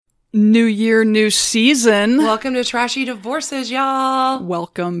New year, new season. Welcome to Trashy Divorces, y'all.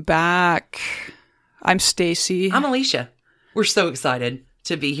 Welcome back. I'm Stacy. I'm Alicia. We're so excited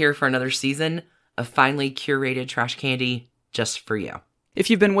to be here for another season of finely curated trash candy just for you. If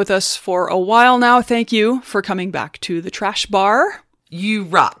you've been with us for a while now, thank you for coming back to the Trash Bar. You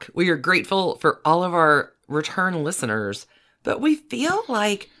rock. We are grateful for all of our return listeners, but we feel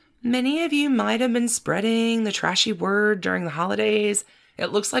like many of you might have been spreading the trashy word during the holidays.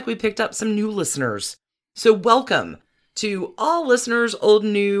 It looks like we picked up some new listeners. So welcome to all listeners, old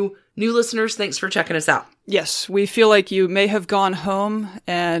and new listeners. Thanks for checking us out. Yes, we feel like you may have gone home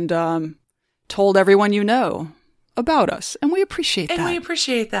and told everyone you know about us, and we appreciate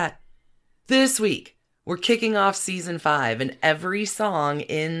that. This week, we're kicking off Season 5, and every song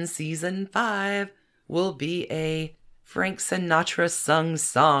in Season 5 will be a Frank Sinatra sung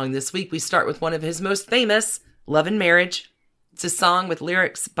song. This week, we start with one of his most famous, Love and Marriage. It's a song with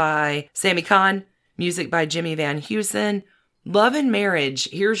lyrics by Sammy Cahn, music by Jimmy Van Heusen. Love and Marriage,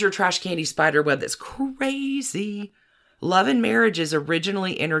 here's your trash candy spider web that's crazy. Love and Marriage is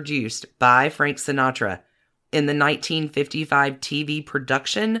originally introduced by Frank Sinatra in the 1955 TV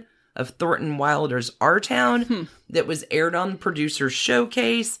production of Thornton Wilder's Our Town that was aired on Producer's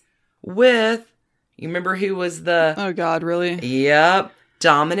Showcase with, you remember who was the... Oh God, really? Yep,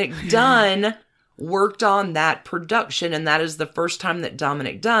 Dominic Dunn. Worked on that production, and that is the first time that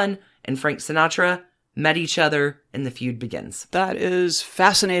Dominic Dunn and Frank Sinatra met each other, and the feud begins. That is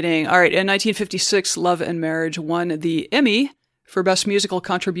fascinating. All right, in 1956, Love and Marriage won the Emmy for Best Musical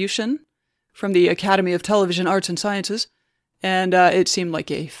Contribution from the Academy of Television Arts and Sciences, and it seemed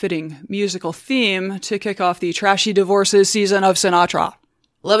like a fitting musical theme to kick off the Trashy Divorces season of Sinatra.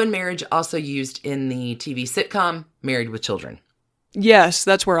 Love and Marriage also used in the TV sitcom Married with Children. Yes,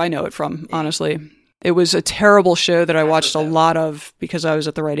 that's where I know it from, honestly. It was a terrible show that I watched a lot of because I was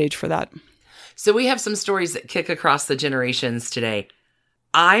at the right age for that. So we have some stories that kick across the generations today.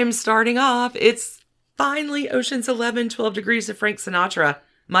 I'm starting off. It's finally Ocean's 11, 12 Degrees of Frank Sinatra.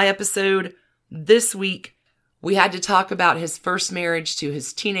 My episode this week, we had to talk about his first marriage to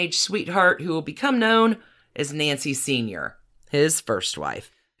his teenage sweetheart who will become known as Nancy Sr., his first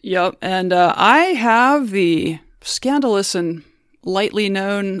wife. Yep, and I have the scandalous and lightly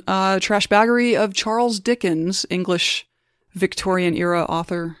known trash baggery of Charles Dickens, English Victorian-era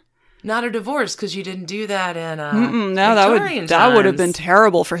author. Not a divorce, because you didn't do that in no, Victorian that would have times. been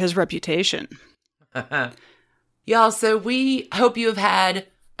terrible for his reputation. Y'all, so we hope you have had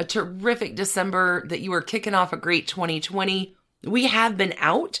a terrific December, that you are kicking off a great 2020. We have been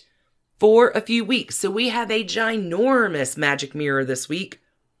out for a few weeks, so we have a ginormous magic mirror this week.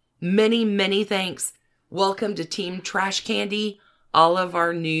 Many, many thanks. Welcome to Team Trash Candy, all of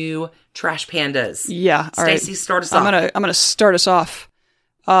our new trash pandas. Yeah, all right. Stacey, start us off. I'm gonna start us off.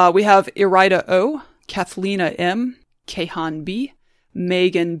 We have Irida O, Kathlena M, Kahan B,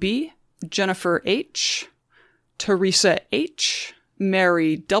 Megan B, Jennifer H, Teresa H,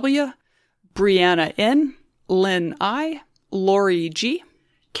 Mary W, Brianna N, Lynn I, Lori G,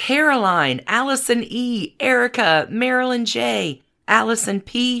 Caroline, Allison E, Erica, Marilyn J, Allison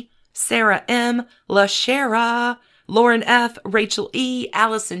P, Sarah M, LaShara, Lauren F, Rachel E,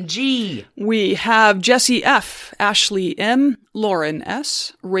 Allison G. We have Jessie F, Ashley M, Lauren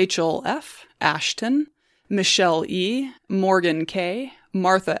S, Rachel F, Ashton, Michelle E, Morgan K,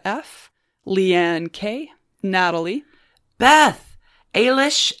 Martha F, Leanne K, Natalie, Beth,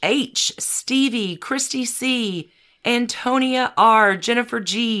 Ailish H, Stevie, Christy C, Antonia R, Jennifer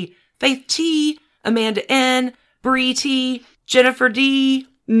G, Faith T, Amanda N, Bree T, Jennifer D,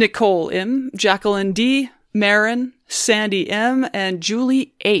 Nicole M, Jacqueline D, Marin, Sandy M, and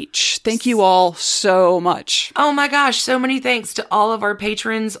Julie H. Thank you all so much. Oh my gosh, so many thanks to all of our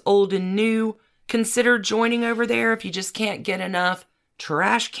patrons, old and new. Consider joining over there if you just can't get enough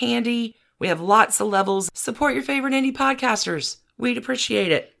trash candy. We have lots of levels. Support your favorite indie podcasters. We'd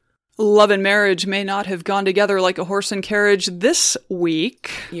appreciate it. Love and Marriage may not have gone together like a horse and carriage this week.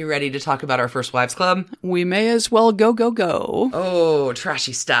 You ready to talk about our First Wives Club? We may as well go. Oh,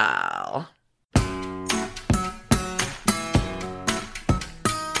 trashy style.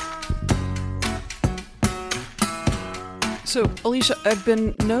 So, Alicia, I've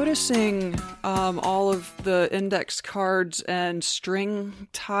been noticing all of the index cards and string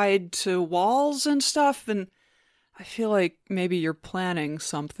tied to walls and stuff, and I feel like maybe you're planning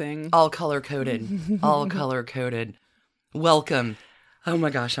something. All color-coded. All color-coded. Welcome. Oh my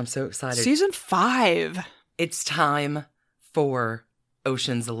gosh, I'm so excited. Season 5. It's time for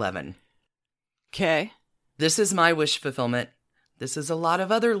Ocean's 11. Okay. This is my wish fulfillment. This is a lot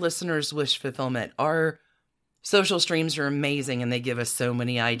of other listeners' wish fulfillment. Our Social streams are amazing, and they give us so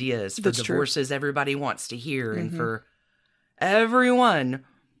many ideas for That's divorces everybody wants to hear, and for everyone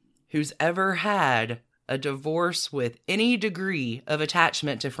who's ever had a divorce with any degree of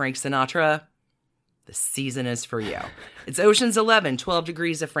attachment to Frank Sinatra. The season is for you. It's Ocean's 11, 12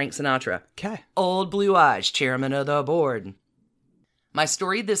 Degrees of Frank Sinatra. Okay. Old Blue Eyes, chairman of the board. My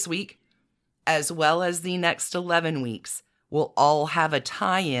story this week, as well as the next 11 weeks, will all have a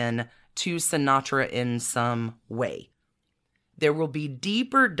tie-in to Sinatra in some way. There will be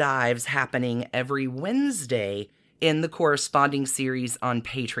deeper dives happening every Wednesday in the corresponding series on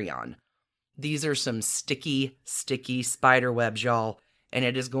Patreon. These are some sticky, sticky spider webs, y'all, and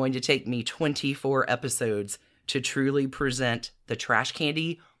it is going to take me 24 episodes to truly present the trash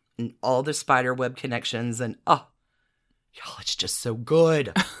candy and all the spider web connections, and y'all, it's just so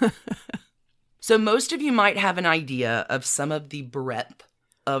good. So most of you might have an idea of some of the breadth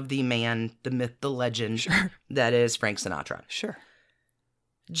of the man, the myth, the legend that is Frank Sinatra. Sure.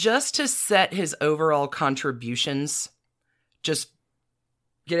 Just to set his overall contributions, just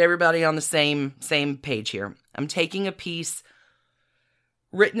get everybody on the same page here. I'm taking a piece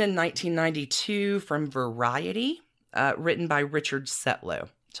written in 1992 from Variety, written by Richard Setlow,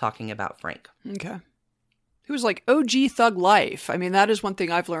 talking about Frank. Okay. He was like OG thug life. I mean, that is one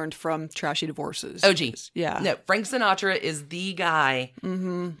thing I've learned from Trashy Divorces. OG. Yeah. No, Frank Sinatra is the guy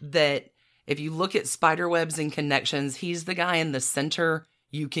that if you look at spiderwebs and connections, he's the guy in the center.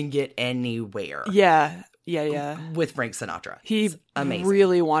 You can get anywhere. Yeah. With Frank Sinatra. He It's amazing.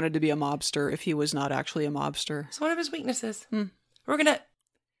 really wanted to be a mobster if he was not actually a mobster. It's one of his weaknesses. We're going to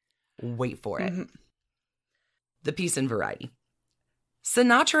wait for it. The piece in Variety.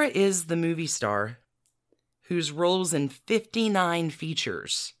 Sinatra is the movie star whose roles in 59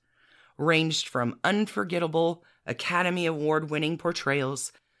 features ranged from unforgettable Academy Award-winning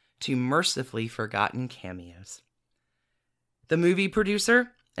portrayals to mercifully forgotten cameos. The movie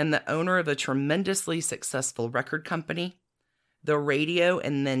producer and the owner of a tremendously successful record company, the radio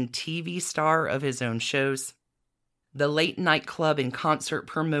and then TV star of his own shows, the late night club and concert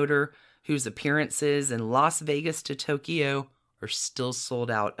promoter whose appearances in Las Vegas to Tokyo are still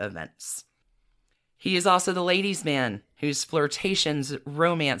sold-out events. He is also the ladies' man whose flirtations,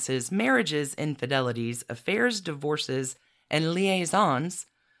 romances, marriages, infidelities, affairs, divorces, and liaisons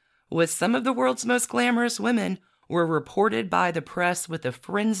with some of the world's most glamorous women were reported by the press with a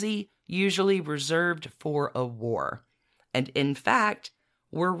frenzy usually reserved for a war, and in fact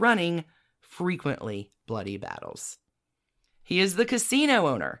were running frequently bloody battles. He is the casino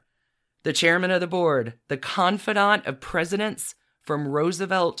owner, the chairman of the board, the confidant of presidents from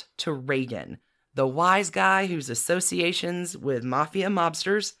Roosevelt to Reagan, the wise guy whose associations with mafia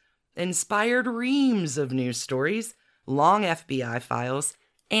mobsters inspired reams of news stories, long FBI files,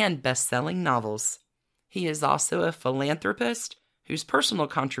 and best-selling novels. He is also a philanthropist whose personal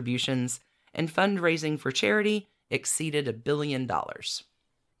contributions and fundraising for charity exceeded $1 billion.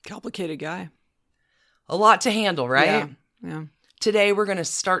 Complicated guy. A lot to handle, right? Yeah. Today we're going to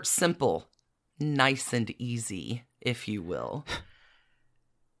start simple, nice and easy, if you will.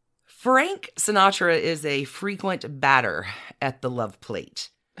 Frank Sinatra is a frequent batter at the love plate.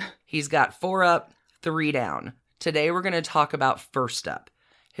 He's got 4 up, 3 down. Today we're going to talk about first up,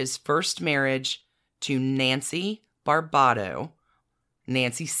 his first marriage to Nancy Barbado,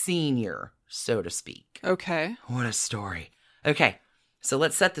 Nancy Sr., so to speak. Okay. What a story. Okay, so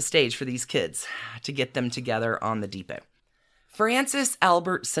let's set the stage for these kids to get them together on the depot. Francis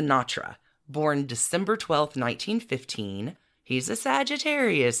Albert Sinatra, born December 12th, 1915. He's a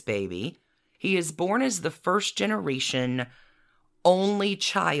Sagittarius, baby. He is born as the first-generation only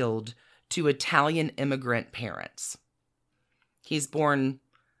child to Italian immigrant parents. He's born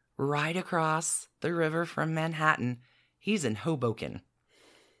right across the river from Manhattan. He's in Hoboken,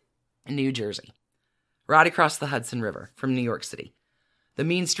 New Jersey. Right across the Hudson River from New York City. The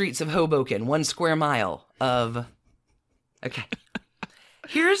mean streets of Hoboken, 1 square mile of... Okay.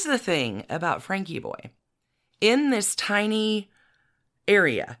 Here's the thing about Frankie Boy. In this tiny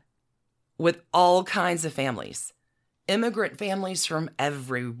area with all kinds of families, immigrant families from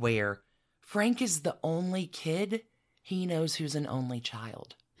everywhere, Frank is the only kid he knows who's an only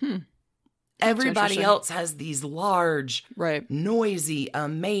child. Everybody else has these large, noisy,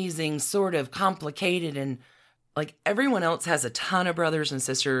 amazing, sort of complicated, and like everyone else has a ton of brothers and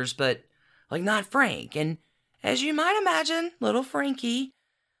sisters, but like not Frank. And as you might imagine, little Frankie,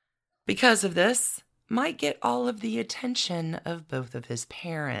 because of this, might get all of the attention of both of his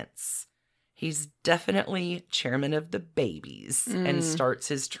parents. He's definitely chairman of the babies and starts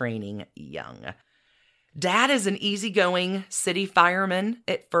his training young. Dad is an easygoing city fireman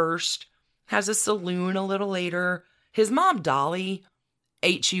at first has a saloon a little later. His mom, Dolly,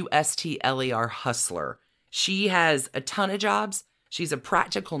 Hustler, Hustler. She has a ton of jobs. She's a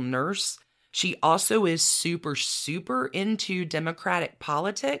practical nurse. She also is super, super into democratic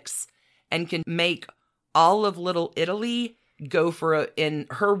politics and can make all of Little Italy go in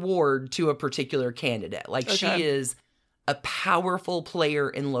her ward to a particular candidate. Like, Okay. She is a powerful player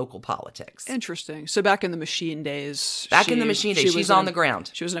in local politics. Interesting. So back in the machine days. She's on the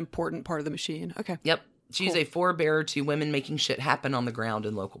ground. She was an important part of the machine. Okay. Yep. She's Cool. a forebearer to women making shit happen on the ground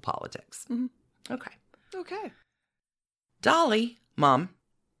in local politics. Mhm. Okay. Okay. Dolly, mom,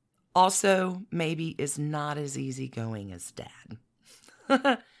 also maybe is not as easygoing as dad.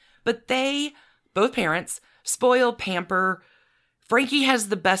 But both parents, spoil, pamper. Frankie has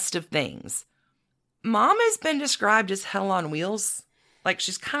the best of things. Mom has been described as hell on wheels. Like,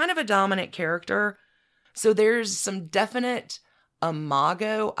 she's kind of a dominant character. So there's some definite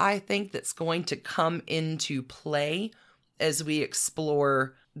imago, I think, that's going to come into play as we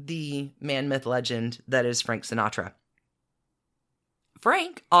explore the man, myth, legend that is Frank Sinatra.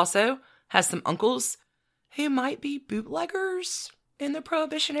 Frank also has some uncles who might be bootleggers in the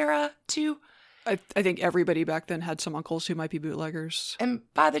Prohibition era, too. I think everybody back then had some uncles who might be bootleggers. And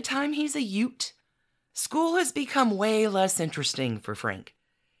by the time he's a Ute, school has become way less interesting for Frank.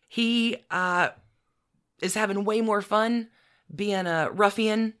 He is having way more fun being a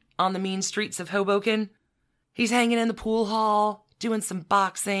ruffian on the mean streets of Hoboken. He's hanging in the pool hall, doing some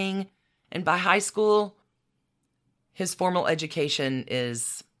boxing, and by high school, his formal education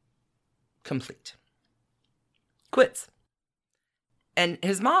is complete. Quits. And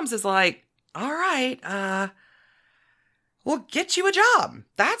his mom's is like, all right, we'll get you a job.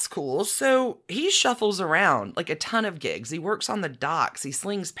 That's cool. So he shuffles around like a ton of gigs. He works on the docks. He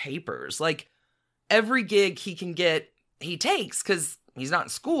slings papers. Like, every gig he can get, he takes because he's not in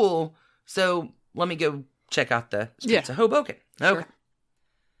school. So let me go check out the streets of Hoboken. Okay. Sure.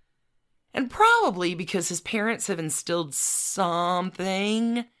 And probably because his parents have instilled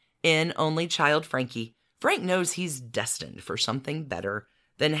something in only child Frankie, Frank knows he's destined for something better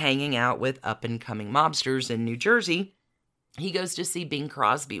than hanging out with up-and-coming mobsters in New Jersey. He goes to see Bing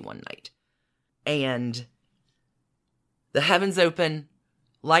Crosby one night. And the heavens open,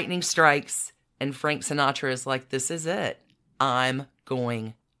 lightning strikes, and Frank Sinatra is like, this is it. I'm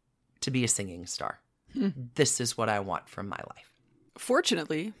going to be a singing star. This is what I want from my life.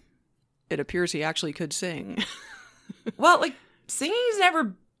 Fortunately, it appears he actually could sing. Well, like, singing's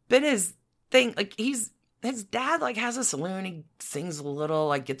never been his thing. Like, his dad, like, has a saloon. He sings a little,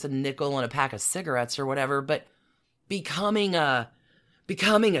 like, gets a nickel and a pack of cigarettes or whatever. But becoming a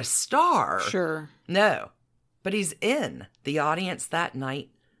star. Sure. No. But he's in the audience that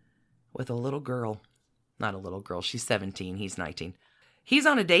night with a little girl. Not a little girl. She's 17. He's 19. He's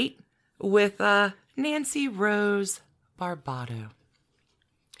on a date with Nancy Rose Barbato.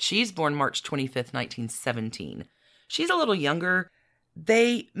 She's born March 25th, 1917. She's a little younger.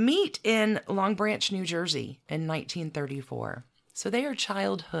 They meet in Long Branch, New Jersey in 1934. So they are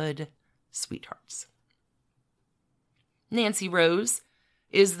childhood sweethearts. Nancy Rose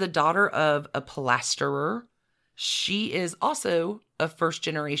is the daughter of a plasterer. She is also a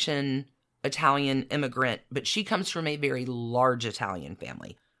first-generation Italian immigrant, but she comes from a very large Italian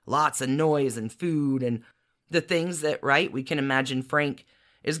family. Lots of noise and food and the things that, right, we can imagine Frank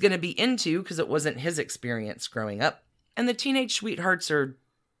is going to be into because it wasn't his experience growing up. And the teenage sweethearts are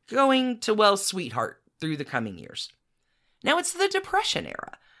going to, well, sweetheart through the coming years. Now it's the Depression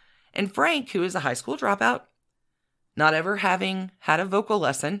era. And Frank, who is a high school dropout, not ever having had a vocal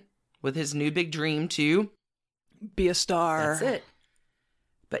lesson, with his new big dream to Be a star. That's it.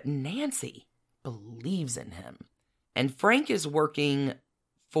 But Nancy believes in him. And Frank is working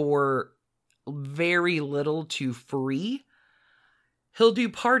for very little to free. He'll do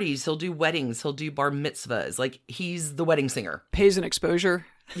parties, he'll do weddings, he'll do bar mitzvahs. Like, he's the wedding singer. Pays an exposure.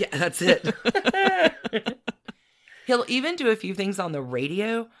 Yeah, that's it. He'll even do a few things on the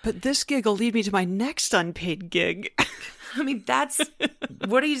radio. But this gig will lead me to my next unpaid gig. I mean, that's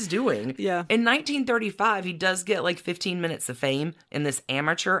what he's doing. Yeah. In 1935, he does get like 15 minutes of fame in this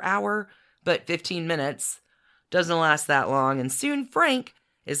amateur hour, but 15 minutes doesn't last that long. And soon Frank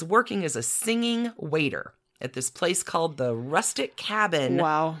is working as a singing waiter at this place called the Rustic Cabin.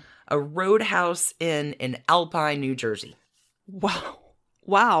 Wow. A roadhouse in Alpine, New Jersey. Wow.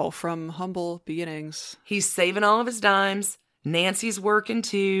 Wow. From humble beginnings. He's saving all of his dimes. Nancy's working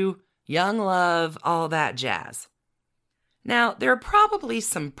too. Young love, all that jazz. Now, there are probably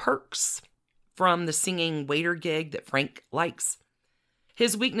some perks from the singing waiter gig that Frank likes.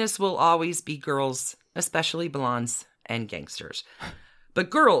 His weakness will always be girls, especially blondes and gangsters. But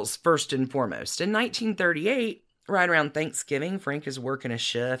girls, first and foremost. In 1938, right around Thanksgiving, Frank is working a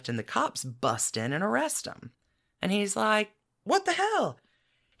shift and the cops bust in and arrest him. And he's like, what the hell?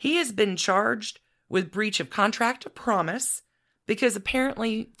 He has been charged with breach of contract of promise because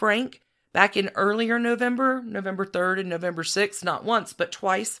apparently Frank, back in earlier November 3rd and November 6th, not once, but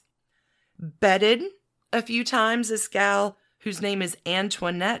twice, bedded a few times this gal whose name is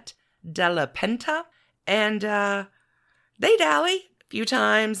Antoinette de la Penta. And they dally a few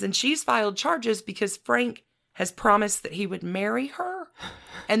times, and she's filed charges because Frank has promised that he would marry her,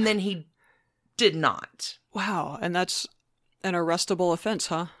 and then he did not. Wow, and that's an arrestable offense,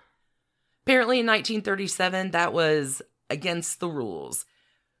 huh? Apparently in 1937, that was against the rules.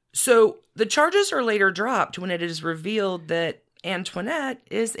 So the charges are later dropped when it is revealed that Antoinette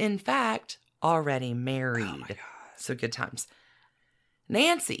is, in fact, already married. Oh my God. So good times.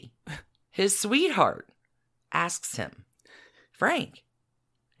 Nancy, his sweetheart, asks him, Frank,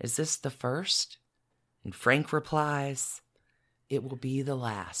 is this the first? And Frank replies, it will be the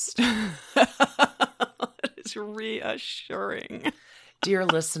last. That is reassuring. Dear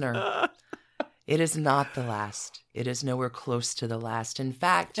listener, it is not the last. It is nowhere close to the last. In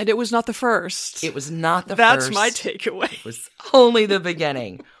fact, And it was not the first. it was not the That's first. my takeaway. It was only the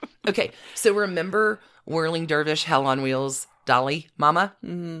beginning. Okay, so remember Whirling Dervish, Hell on Wheels, Dolly Mama?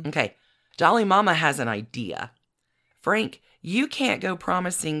 Mm-hmm. Okay, Dolly Mama has an idea. Frank, you can't go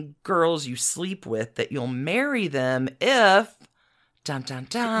promising girls you sleep with that you'll marry them if... Dun, dun,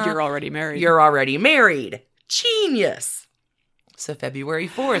 dun. You're already married. You're already married. Genius. So February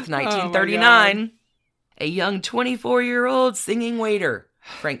 4th, Oh 1939, a young 24-year-old singing waiter,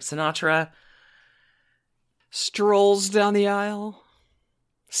 Frank Sinatra, Strolls down the aisle.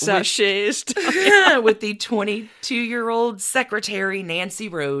 Sachets. with the 22-year-old secretary, Nancy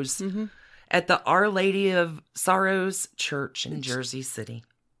Rose, Mm-hmm. at the Our Lady of Sorrows Church in Jersey City.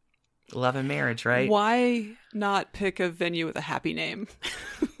 Love and marriage, right? Why not pick a venue with a happy name?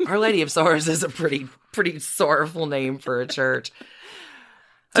 Our Lady of Sorrows is a pretty sorrowful name for a church.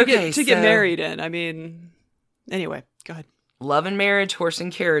 To get married in. I mean, anyway, go ahead. Love and marriage, horse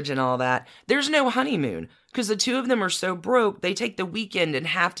and carriage, and all that. There's no honeymoon because the two of them are so broke, they take the weekend and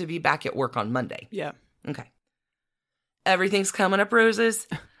have to be back at work on Monday. Yeah. Okay. Everything's coming up roses.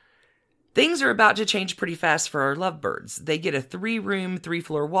 Things are about to change pretty fast for our lovebirds. They get a 3-room,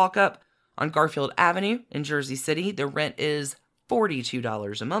 3-floor walk-up on Garfield Avenue in Jersey City. The rent is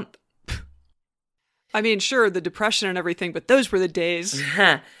 $42 a month. I mean, sure, the Depression and everything, but those were the days.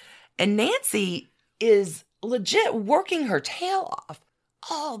 And Nancy is legit working her tail off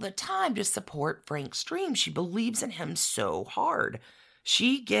all the time to support Frank's dream. She believes in him so hard.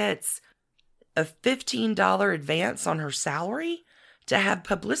 She gets a $15 advance on her salary to have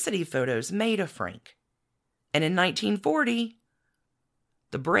publicity photos made of Frank. And in 1940,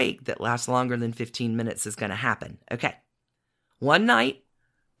 the break that lasts longer than 15 minutes is going to happen. Okay. One night,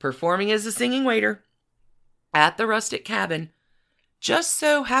 performing as a singing waiter at the Rustic Cabin, just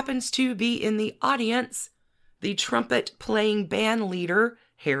so happens to be in the audience the trumpet-playing band leader,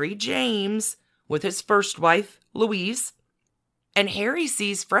 Harry James, with his first wife, Louise. And Harry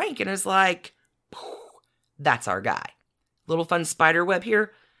sees Frank and is like, that's our guy. Little fun spider web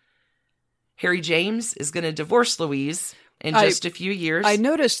here. Harry James is going to divorce Louise in just a few years. I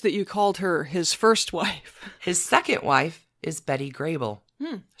noticed that you called her his first wife. His second wife is Betty Grable.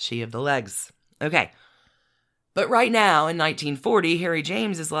 She of the legs. Okay. But right now, in 1940, Harry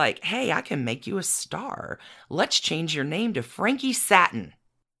James is like, hey, I can make you a star. Let's change your name to Frankie Satin.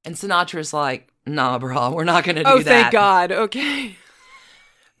 And Sinatra's like, nah, bro, we're not going to do that. Oh, thank God. Okay.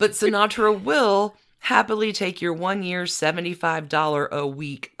 But Sinatra will happily take your 1-year, $75 a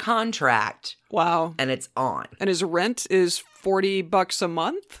week contract. Wow. And it's on. And his rent is $40 a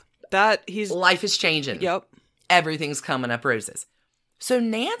month? Life is changing. Yep. Everything's coming up roses. So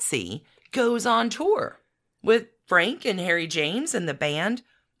Nancy goes on tour with Frank and Harry James and the band.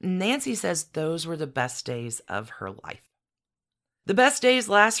 Nancy says those were the best days of her life. The best days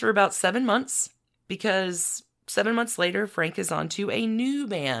last for about 7 months because 7 months later, Frank is on to a new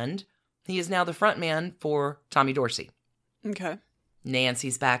band. He is now the front man for Tommy Dorsey. Okay.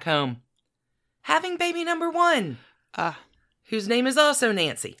 Nancy's back home, having baby number 1, Ah. whose name is also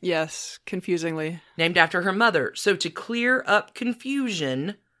Nancy. Yes, confusingly. Named after her mother. So to clear up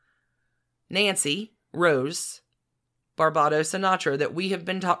confusion, Nancy Rose Barbado Sinatra, that we have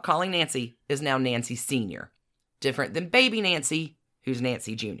been calling Nancy, is now Nancy Sr. Different than baby Nancy, who's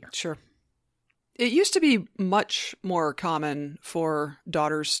Nancy Jr. Sure. It used to be much more common for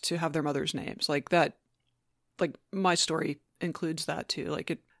daughters to have their mother's names. Like that, like my story includes that too.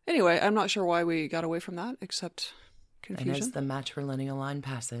 Anyway, I'm not sure why we got away from that, except confusion. And as the matrilineal line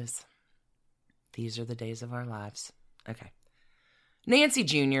passes, these are the days of our lives. Okay. Nancy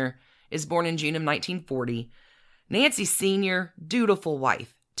Jr. is born in June of 1940. Nancy Sr., dutiful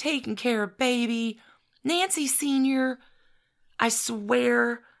wife, taking care of baby. Nancy Sr., I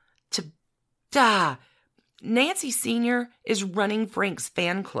swear to die. Nancy Sr. is running Frank's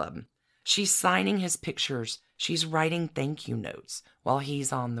fan club. She's signing his pictures. She's writing thank you notes while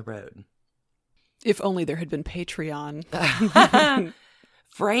he's on the road. If only there had been Patreon.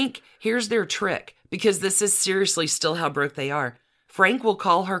 Frank, here's their trick, because this is seriously still how broke they are. Frank will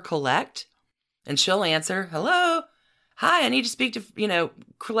call her Colette, and she'll answer, hello, hi, I need to speak to,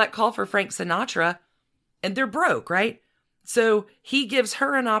 Colette, call for Frank Sinatra. And they're broke, right? So he gives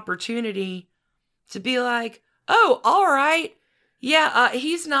her an opportunity to be like, oh, all right. Yeah,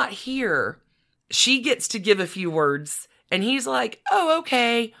 he's not here. She gets to give a few words, and he's like, oh,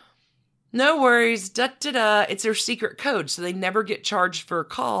 okay. No worries, da-da-da. It's their secret code, so they never get charged for a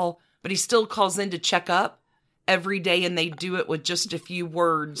call, but he still calls in to check up every day, and they do it with just a few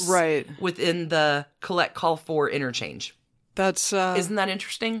words Right. within the collect call for interchange. That's Isn't that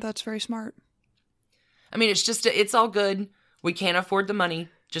interesting? That's very smart. I mean, it's all good. We can't afford the money.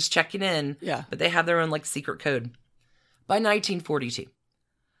 Just checking in. Yeah. But they have their own, secret code. By 1942,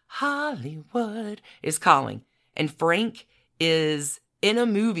 Hollywood is calling, and Frank is in a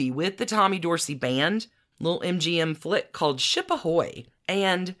movie with the Tommy Dorsey Band, little MGM flick called Ship Ahoy.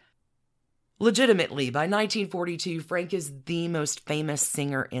 And legitimately, by 1942, Frank is the most famous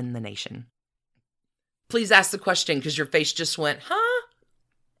singer in the nation. Please ask the question, because your face just went, huh?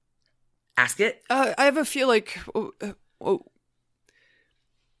 Ask it. I have a feel like...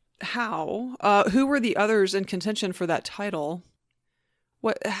 how? Who were the others in contention for that title?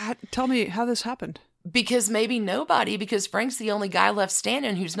 Tell me how this happened. Because maybe nobody, because Frank's the only guy left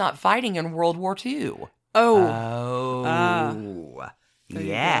standing who's not fighting in World War II. Oh.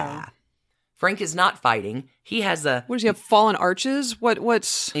 Yeah. Frank is not fighting. He has What does he have, fallen arches?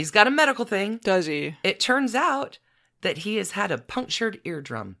 He's got a medical thing. Does he? It turns out that he has had a punctured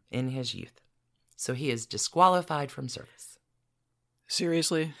eardrum in his youth. So he is disqualified from service.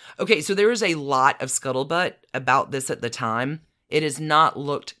 Seriously? Okay, so there is a lot of scuttlebutt about this at the time. It is not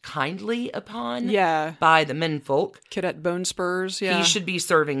looked kindly upon by the menfolk. Cadet Bone Spurs, yeah. He should be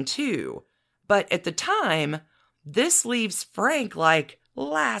serving too. But at the time, this leaves Frank like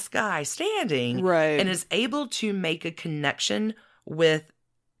last guy standing. Right. And is able to make a connection with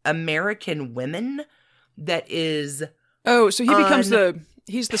American women that is... Oh, so he becomes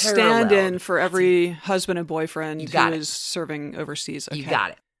he's the stand-in for every husband and boyfriend who is serving overseas. Okay. You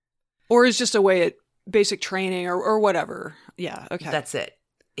got it. Or is just a way at basic training or whatever. Yeah, okay. That's it.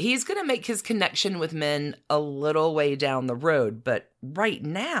 He's going to make his connection with men a little way down the road, but right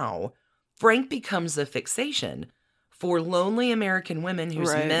now, Frank becomes a fixation for lonely American women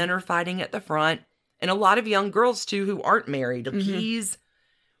whose men are fighting at the front, and a lot of young girls, too, who aren't married. Mm-hmm.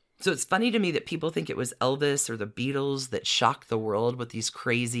 So it's funny to me that people think it was Elvis or the Beatles that shocked the world with these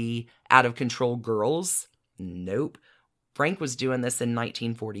crazy, out-of-control girls. Nope. Frank was doing this in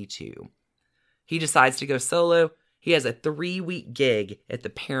 1942. He decides to go solo. He has a 3-week gig at the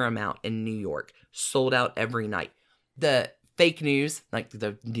Paramount in New York, sold out every night. The fake news, like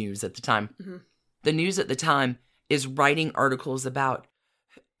the news at the time, the news at the time is writing articles about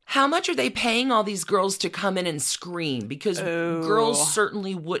how much are they paying all these girls to come in and scream? Because girls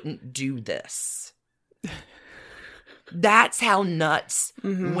certainly wouldn't do this. That's how nuts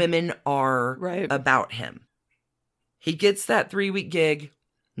women are about him. He gets that 3-week gig,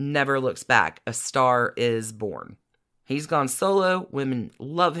 never looks back. A star is born. He's gone solo. Women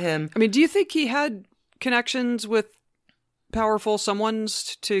love him. I mean, do you think he had connections with powerful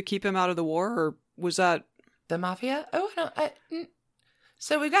someones to keep him out of the war, or was that... The mafia? Oh, no.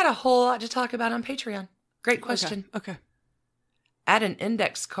 So we've got a whole lot to talk about on Patreon. Great question. Okay. Add an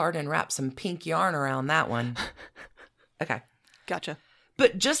index card and wrap some pink yarn around that one. Okay. Gotcha.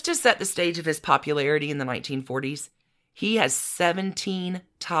 But just to set the stage of his popularity in the 1940s, he has 17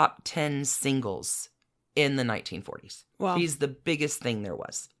 top 10 singles in the 1940s. Wow. He's the biggest thing there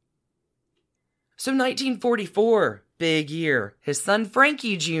was. So 1944, big year. His son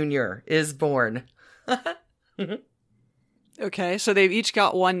Frankie Jr. is born. Okay, so they've each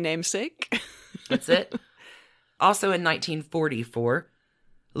got one namesake. That's it. Also in 1944,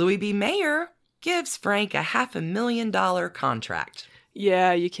 Louis B. Mayer gives Frank a $500,000 contract.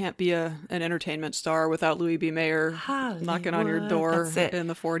 Yeah, you can't be an entertainment star without Louis B. Mayer knocking on your door in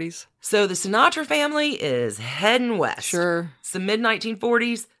the 40s. So the Sinatra family is heading west. Sure. It's the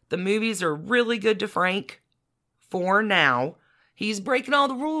mid-1940s. The movies are really good to Frank for now. He's breaking all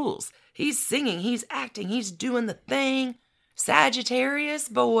the rules. He's singing, he's acting, he's doing the thing. Sagittarius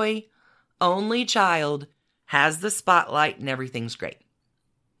boy, only child, has the spotlight and everything's great.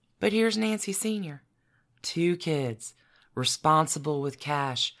 But here's Nancy Sr., 2 kids, responsible with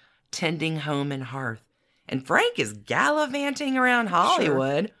cash, tending home and hearth. And Frank is gallivanting around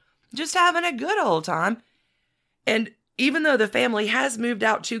Hollywood, just having a good old time. And even though the family has moved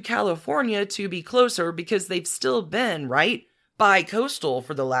out to California to be closer because they've still been, right, bi-coastal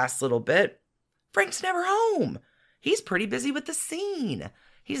for the last little bit, Frank's never home. He's pretty busy with the scene.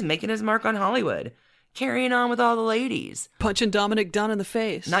 He's making his mark on Hollywood, carrying on with all the ladies. Punching Dominic Dunn in the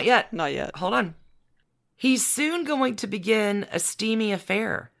face. Not yet. Not yet. Hold on. He's soon going to begin a steamy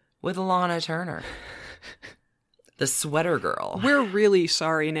affair with Lana Turner, the sweater girl. We're really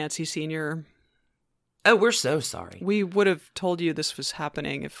sorry, Nancy Sr. Oh, we're so sorry. We would have told you this was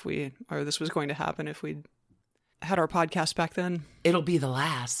happening this was going to happen if we'd had our podcast back then. It'll be the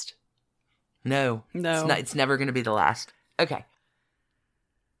last. No. It's never going to be the last. Okay.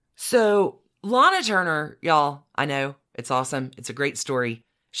 So, Lana Turner, y'all, I know, it's awesome. It's a great story.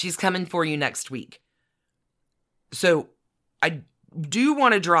 She's coming for you next week. So, I do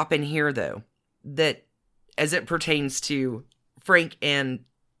want to drop in here, though, that as it pertains to Frank and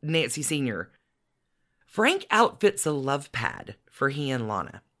Nancy Sr., Frank outfits a love pad for he and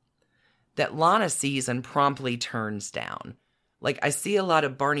Lana that Lana sees and promptly turns down. Like, I see a lot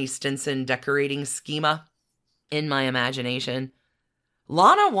of Barney Stinson decorating schema in my imagination.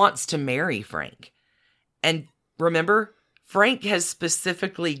 Lana wants to marry Frank. And remember, Frank has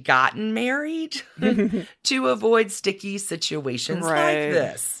specifically gotten married to avoid sticky situations like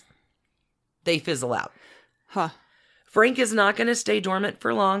this. They fizzle out. Huh. Frank is not going to stay dormant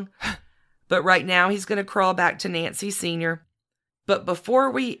for long, but right now he's going to crawl back to Nancy Sr. But before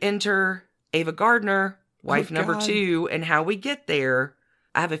we enter Ava Gardner, wife number 2, and how we get there,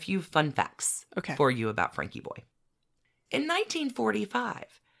 I have a few fun facts for you about Frankie Boy. In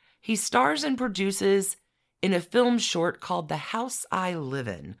 1945, he stars and produces in a film short called The House I Live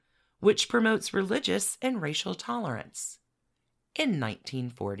In, which promotes religious and racial tolerance. In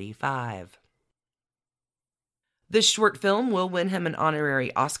 1945. This short film will win him an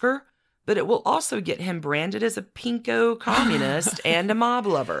honorary Oscar, but it will also get him branded as a pinko communist and a mob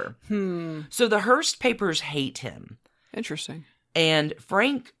lover. So the Hearst papers hate him. Interesting. And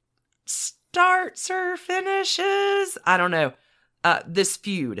Frank starts or finishes, I don't know, this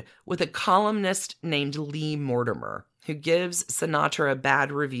feud with a columnist named Lee Mortimer, who gives Sinatra a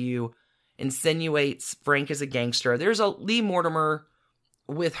bad review, insinuates Frank is a gangster. There's a Lee Mortimer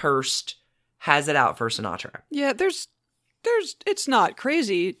with Hearst, has it out for Sinatra. Yeah, it's not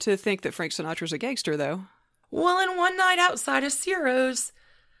crazy to think that Frank Sinatra's a gangster, though. Well, in One Night Outside of Ciro's,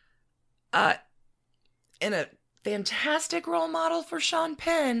 in a fantastic role model for Sean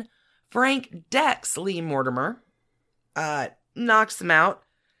Penn, Frank decks Lee Mortimer, knocks him out.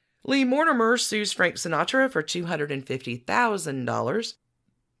 Lee Mortimer sues Frank Sinatra for $250,000.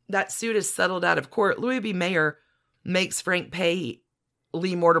 That suit is settled out of court. Louis B. Mayer makes Frank pay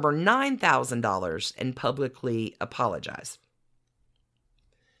Lee Mortimer $9,000 and publicly apologize.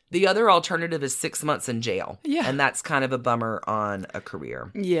 The other alternative is 6 months in jail. Yeah. And that's kind of a bummer on a career.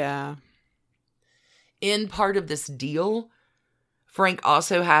 Yeah. In part of this deal, Frank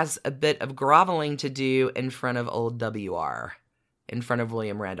also has a bit of groveling to do in front of old WR, in front of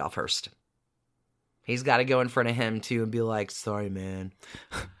William Randolph Hearst. He's got to go in front of him, too, and be like, sorry, man.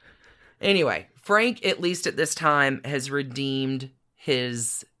 Anyway, Frank, at least at this time, has redeemed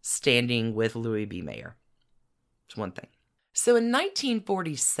his standing with Louis B. Mayer. It's one thing. So in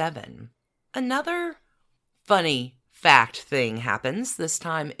 1947, another funny fact thing happens, this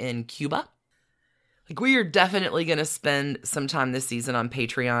time in Cuba. Like, we are definitely going to spend some time this season on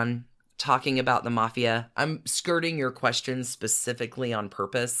Patreon talking about the mafia. I'm skirting your questions specifically on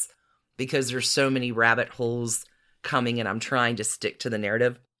purpose because there's so many rabbit holes coming and I'm trying to stick to the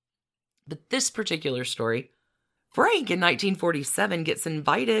narrative. But this particular story, Frank in 1947 gets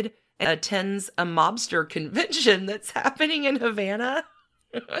invited and attends a mobster convention that's happening in Havana.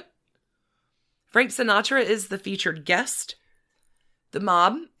 Frank Sinatra is the featured guest. The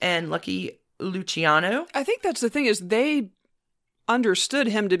mob and Lucky Luciano. I think that's the thing, is they understood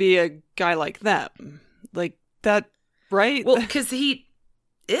him to be a guy like them. Like that, right? Well, because he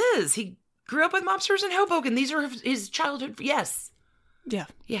grew up with mobsters in Hoboken. These are his childhood. Yes. Yeah.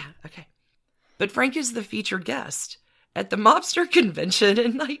 Yeah. Okay. But Frank is the featured guest at the mobster convention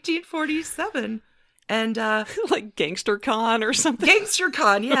in 1947. And, like Gangster Con or something. Gangster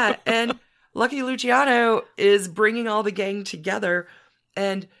Con, yeah. And Lucky Luciano is bringing all the gang together.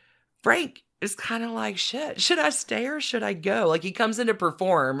 And Frank is kind of like, shit, should I stay or should I go? Like, he comes in to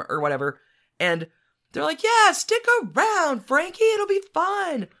perform or whatever, and they're like, yeah, stick around, Frankie, it'll be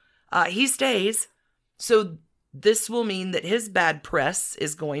fun. He stays. So this will mean that his bad press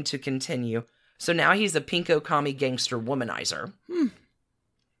is going to continue. So now he's a pinko commie gangster womanizer.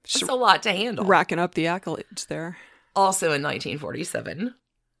 It's a lot to handle. Racking up the accolades there. Also in 1947,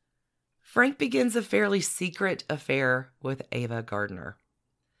 Frank begins a fairly secret affair with Ava Gardner.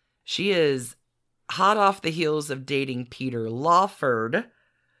 She is hot off the heels of dating Peter Lawford,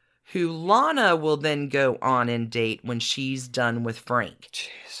 who Lana will then go on and date when she's done with Frank.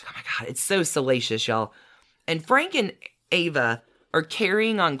 Jeez. Oh my God, it's so salacious, y'all. And Frank and Ava are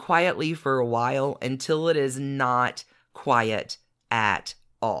carrying on quietly for a while until it is not quiet at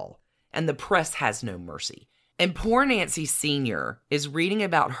all. And the press has no mercy. And poor Nancy Sr. is reading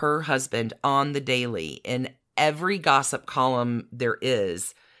about her husband on the daily in every gossip column there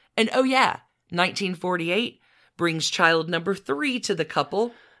is. And oh yeah, 1948 brings child number 3 to the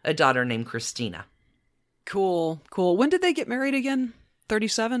couple, a daughter named Christina. Cool. When did they get married again?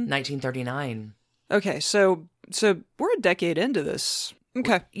 37? 1939. Okay, so we're a decade into this.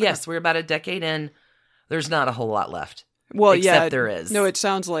 Okay. Yes, we're about a decade in. There's not a whole lot left. Well, Except there is. No, it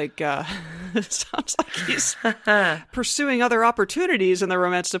sounds like he's pursuing other opportunities in the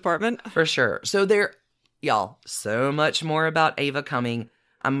romance department. For sure. So y'all, so much more about Ava coming.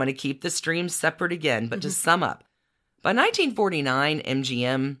 I'm going to keep the streams separate again, but to sum up, by 1949,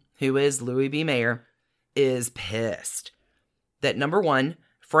 MGM, who is Louis B. Mayer, is pissed that number one,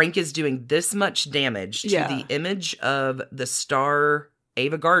 Frank is doing this much damage to the image of the star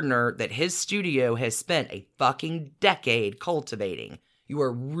Ava Gardner that his studio has spent a fucking decade cultivating. You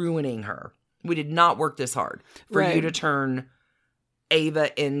are ruining her. We did not work this hard for you to turn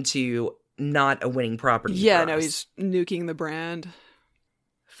Ava into not a winning property. Yeah, no, he's nuking the brand.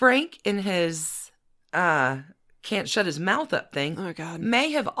 Frank, in his can't shut his mouth up thing,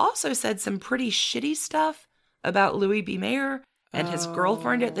 may have also said some pretty shitty stuff about Louis B. Mayer and his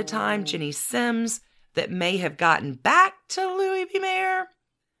girlfriend at the time, Jenny Sims, that may have gotten back to Louis B. Mayer.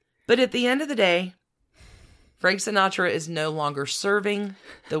 But at the end of the day, Frank Sinatra is no longer serving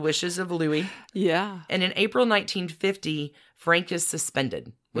the wishes of Louis. Yeah. And in April 1950, Frank is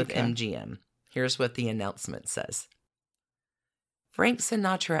suspended with MGM. Here's what the announcement says. Frank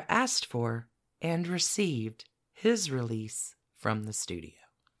Sinatra asked for and received his release from the studio.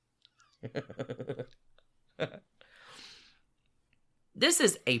 This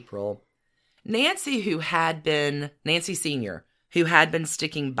is April. Nancy Sr., who had been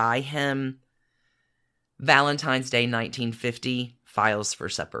sticking by him, Valentine's Day 1950, files for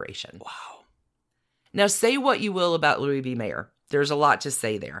separation. Wow. Now, say what you will about Louis B. Mayer. There's a lot to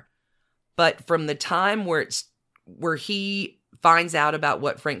say there. But from the time where he finds out about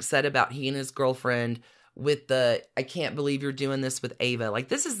what Frank said about he and his girlfriend with the, I can't believe you're doing this with Ava. Like,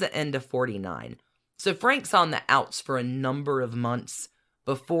 this is the end of 49. So Frank's on the outs for a number of months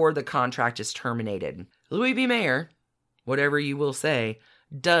before the contract is terminated. Louis B. Mayer, whatever you will say,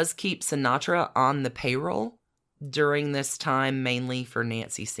 does keep Sinatra on the payroll during this time, mainly for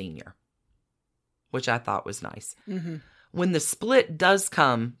Nancy Sr., which I thought was nice. Mm-hmm. When the split does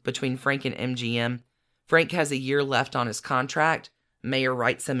come between Frank and MGM, Frank has a year left on his contract. Mayer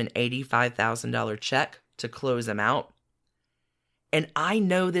writes him an $85,000 check to close him out. And I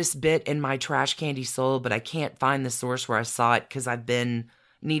know this bit in my trash candy soul, but I can't find the source where I saw it because I've been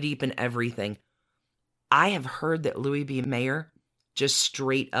knee-deep in everything. I have heard that Louis B. Mayer just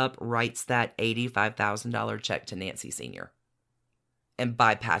straight up writes that $85,000 check to Nancy Sr. and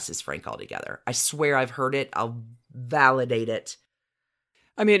bypasses Frank altogether. I swear I've heard it. I'll validate it.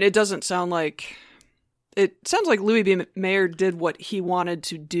 I mean, it doesn't sound like... It sounds like Louis B. Mayer did what he wanted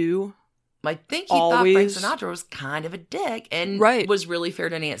to do. I think he thought Frank Sinatra was kind of a dick and was really fair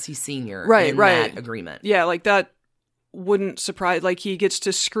to Nancy Sr. in that agreement. Yeah, like that wouldn't surprise... Like, he gets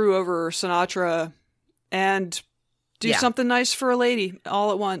to screw over Sinatra and do something nice for a lady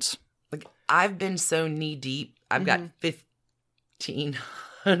all at once. Like, I've been so knee-deep. I've got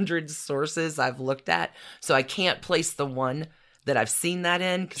 1,500 sources I've looked at, so I can't place the one that I've seen that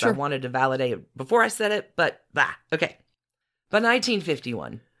in because I wanted to validate it before I said it, but okay. By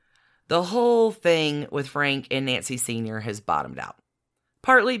 1951, the whole thing with Frank and Nancy Sr. has bottomed out.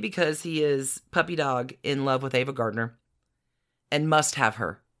 Partly because he is puppy dog in love with Ava Gardner and must have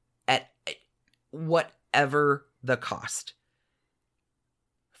her at whatever the cost.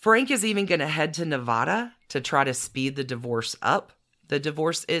 Frank is even going to head to Nevada to try to speed the divorce up. The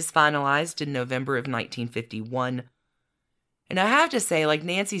divorce is finalized in November of 1951. And I have to say, like,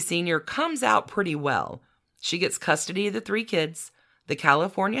 Nancy Sr. comes out pretty well. She gets custody of the 3 kids, the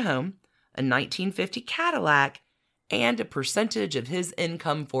California home, a 1950 Cadillac, and a percentage of his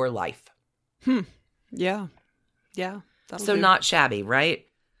income for life. Yeah. That'll So do. not shabby, right?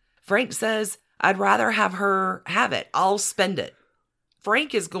 Frank says, I'd rather have her have it. I'll spend it.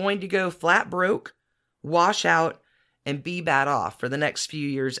 Frank is going to go flat broke, wash out, and be bad off for the next few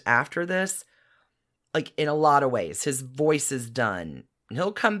years after this. Like, in a lot of ways. His voice is done.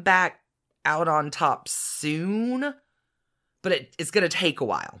 He'll come back out on top soon, but it's going to take a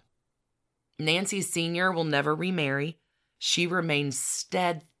while. Nancy Sr. will never remarry. She remains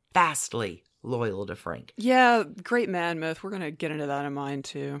steadfastly loyal to Frank. Yeah, great man myth. We're going to get into that in mine,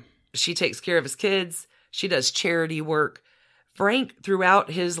 too. She takes care of his kids. She does charity work. Frank,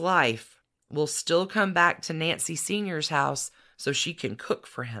 throughout his life, will still come back to Nancy Sr.'s house so she can cook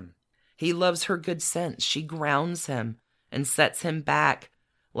for him. He loves her good sense. She grounds him and sets him back,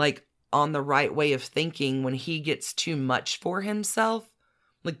 like, on the right way of thinking when he gets too much for himself.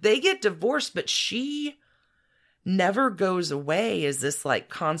 Like, they get divorced, but she never goes away as this, like,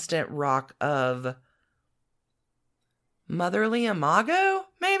 constant rock of motherly imago,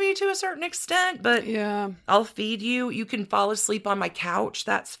 maybe to a certain extent, but Yeah. I'll feed you. You can fall asleep on my couch.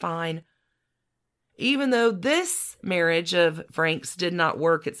 That's fine. Even though this marriage of Frank's did not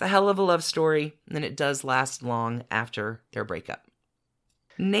work, it's a hell of a love story, and it does last long after their breakup.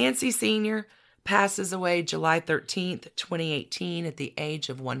 Nancy Sr. passes away July 13th, 2018 at the age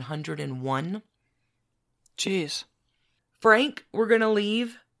of 101. Jeez. Frank, we're going to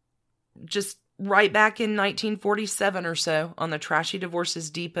leave just right back in 1947 or so on the Trashy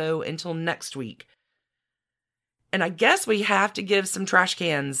Divorces Depot until next week. And I guess we have to give some trash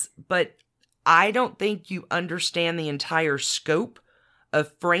cans, but I don't think you understand the entire scope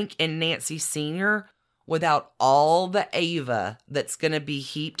of Frank and Nancy Sr. without all the Ava that's going to be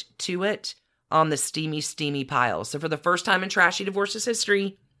heaped to it on the steamy pile. So for the first time in Trashy Divorces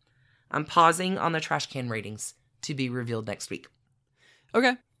history, I'm pausing on the trash can ratings to be revealed next week.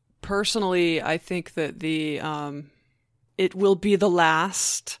 Okay. Personally, I think that it will be the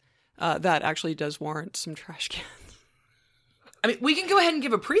last that actually does warrant some trash cans. I mean, we can go ahead and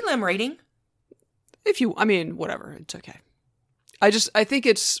give a prelim rating. Whatever, it's okay. I think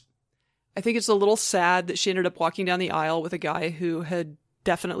it's a little sad that she ended up walking down the aisle with a guy who had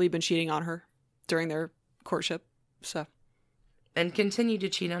definitely been cheating on her during their courtship. So, and continue to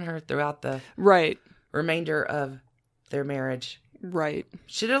cheat on her throughout the right remainder of their marriage. Right.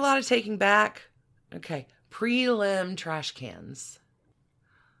 She did a lot of taking back. Okay, prelim trash cans.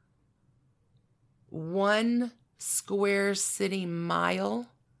 1 square city mile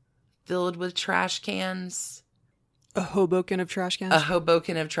filled with trash cans. A Hoboken of trash cans? A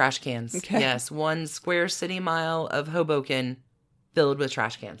Hoboken of trash cans. Okay. Yes, 1 square city mile of Hoboken filled with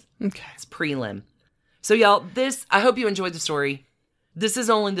trash cans. Okay. It's prelim. So y'all, I hope you enjoyed the story. This is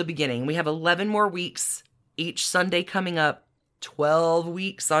only the beginning. We have 11 more weeks, each Sunday coming up, 12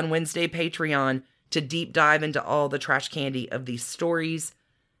 weeks on Wednesday Patreon to deep dive into all the trash candy of these stories.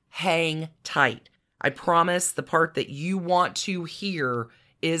 Hang tight. I promise the part that you want to hear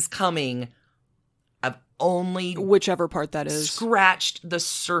is coming. I've only whichever part that is scratched the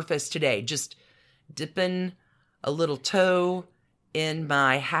surface today. Just dipping a little toe in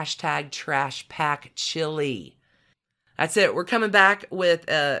my hashtag trash pack chili. That's it. We're coming back with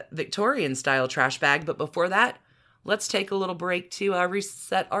a Victorian style trash bag. But before that, let's take a little break to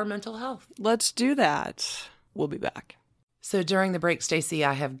reset our mental health. Let's do that. We'll be back. So during the break, Stacey,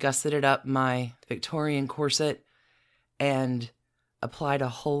 I have gusseted up my Victorian corset and applied a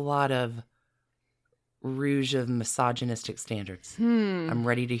whole lot of rouge of misogynistic standards. I'm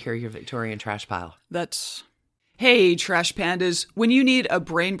ready to hear your Victorian trash pile. Hey, Trash Pandas. When you need a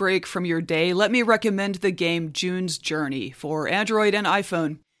brain break from your day, let me recommend the game June's Journey for Android and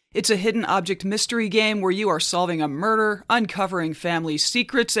iPhone. It's a hidden object mystery game where you are solving a murder, uncovering family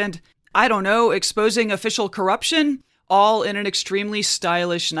secrets, and, exposing official corruption, all in an extremely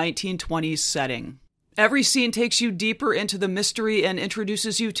stylish 1920s setting. Every scene takes you deeper into the mystery and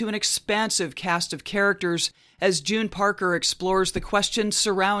introduces you to an expansive cast of characters as June Parker explores the questions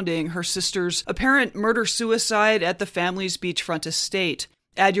surrounding her sister's apparent murder-suicide at the family's beachfront estate.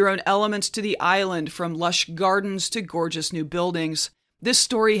 Add your own elements to the island, from lush gardens to gorgeous new buildings. This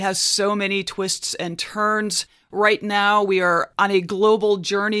story has so many twists and turns. Right now, we are on a global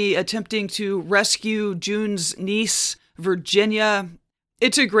journey attempting to rescue June's niece, Virginia.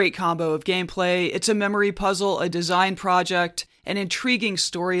 It's a great combo of gameplay. It's a memory puzzle, a design project, an intriguing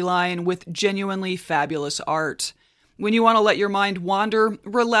storyline with genuinely fabulous art. When you want to let your mind wander,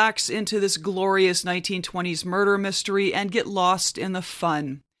 relax into this glorious 1920s murder mystery and get lost in the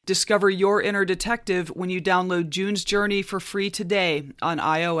fun. Discover your inner detective when you download June's Journey for free today on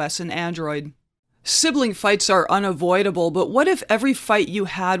iOS and Android. Sibling fights are unavoidable, but what if every fight you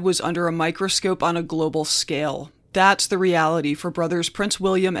had was under a microscope on a global scale? That's the reality for brothers Prince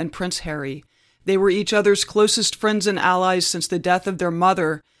William and Prince Harry. They were each other's closest friends and allies since the death of their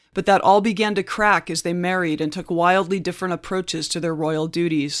mother, but that all began to crack as they married and took wildly different approaches to their royal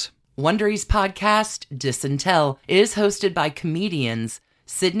duties. Wondery's podcast, Dis and Tell, is hosted by comedians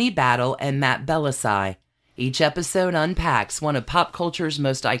Sydney Battle and Matt Belisai. Each episode unpacks one of pop culture's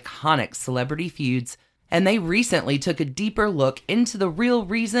most iconic celebrity feuds, and they recently took a deeper look into the real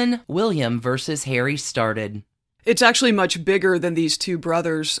reason William versus Harry started. It's actually much bigger than these two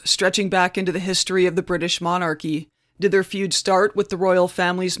brothers, stretching back into the history of the British monarchy. Did their feud start with the royal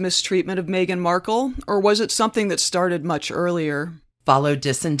family's mistreatment of Meghan Markle, or was it something that started much earlier? Follow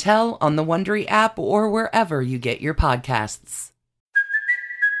Dis and Tell on the Wondery app or wherever you get your podcasts.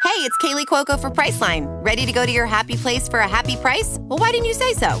 Hey, it's Kaylee Cuoco for Priceline. Ready to go to your happy place for a happy price? Well, why didn't you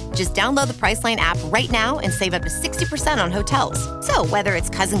say so? Just download the Priceline app right now and save up to 60% on hotels. So whether it's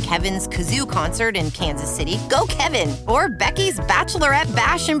Cousin Kevin's Kazoo Concert in Kansas City, go Kevin, or Becky's Bachelorette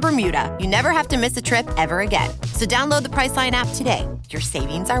Bash in Bermuda, you never have to miss a trip ever again. So download the Priceline app today. Your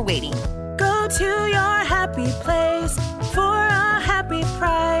savings are waiting. Go to your happy place for a happy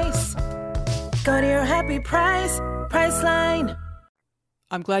price. Go to your happy price, Priceline.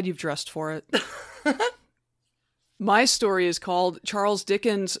 I'm glad you've dressed for it. My story is called Charles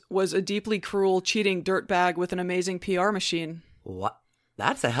Dickens Was a Deeply Cruel, Cheating Dirtbag with an Amazing PR Machine. What?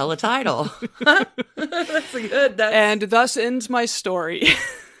 That's a hella title. That's good. And thus ends my story.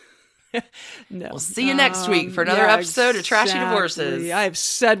 No. We'll see you next week for another episode of Trashy Divorces. I've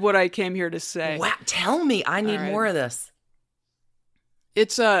said what I came here to say. Wow, tell me. I need more of this.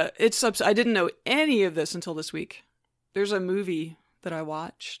 It's I didn't know any of this until this week. There's a movie that I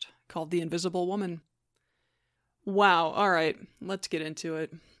watched called The Invisible Woman. Wow. All right. Let's get into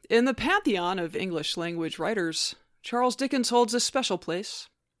it. In the pantheon of English language writers, Charles Dickens holds a special place.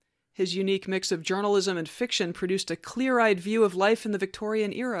 His unique mix of journalism and fiction produced a clear-eyed view of life in the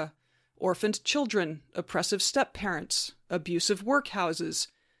Victorian era. Orphaned children, oppressive step-parents, abusive workhouses,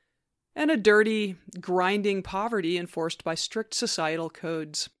 and a dirty, grinding poverty enforced by strict societal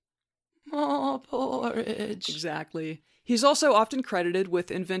codes. Oh, porridge. Exactly. He's also often credited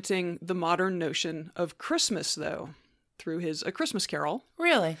with inventing the modern notion of Christmas, though, through his A Christmas Carol.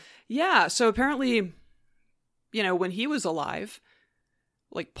 Really? Yeah, so apparently, when he was alive,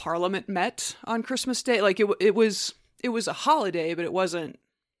 like Parliament met on Christmas Day. Like it was a holiday, but it wasn't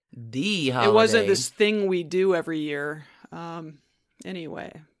the holiday. It wasn't this thing we do every year.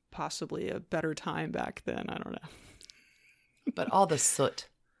 Anyway, possibly a better time back then. I don't know. But all the soot.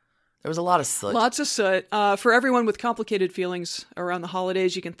 There was a lot of soot. Lots of soot. For everyone with complicated feelings around the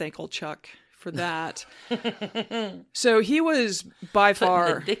holidays, you can thank old Chuck for that. So he was by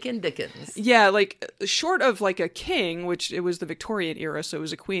far... the Dickens. Yeah, like short of like a king, which it was the Victorian era, so it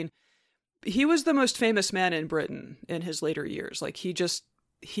was a queen. He was the most famous man in Britain in his later years. Like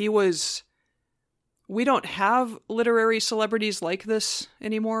he was... We don't have literary celebrities like this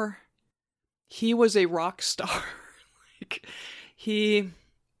anymore. He was a rock star.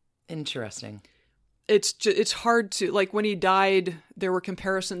 Interesting. It's hard to, like, when he died, there were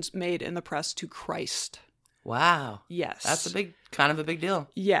comparisons made in the press to Christ. Wow. Yes. That's kind of a big deal.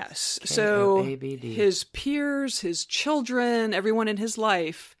 Yes. K-O-A-B-D. So his peers, his children, everyone in his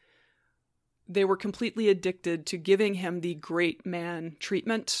life, they were completely addicted to giving him the great man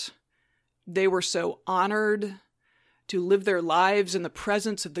treatment. They were so honored to live their lives in the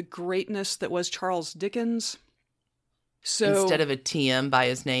presence of the greatness that was Charles Dickens. So instead of a TM by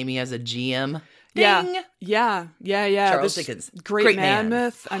his name, he has a GM. Ding! Yeah. Charles Dickens. Great man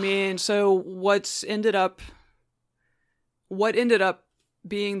myth. I mean, so what ended up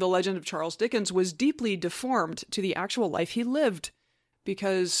being the legend of Charles Dickens was deeply deformed to the actual life he lived,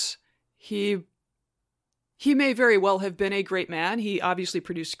 because he may very well have been a great man. He obviously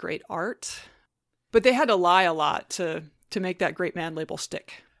produced great art, but they had to lie a lot to make that great man label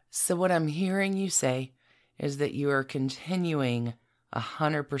stick. So what I'm hearing you say is that you are continuing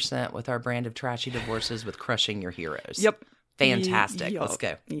 100% with our brand of Trashy Divorces with crushing your heroes. Yep. Fantastic. Yep. Let's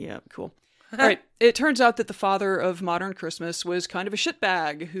go. Yeah, cool. All right. It turns out that the father of modern Christmas was kind of a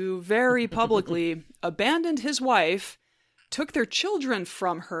shitbag who very publicly abandoned his wife, took their children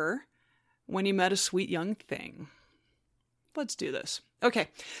from her when he met a sweet young thing. Let's do this. Okay.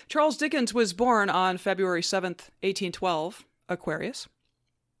 Charles Dickens was born on February 7th, 1812, Aquarius.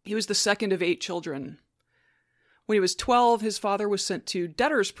 He was the second of 8 children. When he was 12, his father was sent to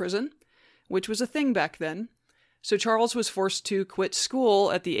debtor's prison, which was a thing back then. So Charles was forced to quit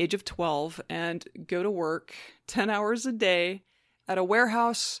school at the age of 12 and go to work 10 hours a day at a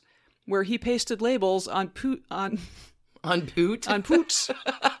warehouse where he pasted labels on poots.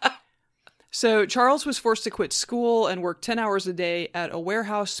 So Charles was forced to quit school and work 10 hours a day at a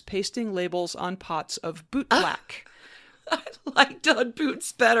warehouse pasting labels on pots of boot black. I liked on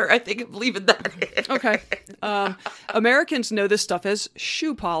boots better. I think I'm leaving that in. Okay. Americans know this stuff as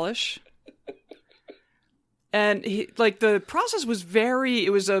shoe polish. And the process was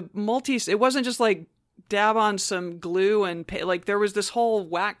it wasn't just like dab on some glue and there was this whole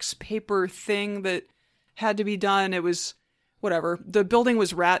wax paper thing that had to be done. It was whatever. The building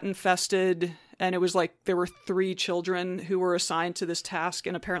was rat infested, and it was like there were 3 children who were assigned to this task,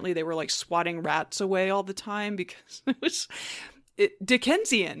 and apparently they were like swatting rats away all the time because it was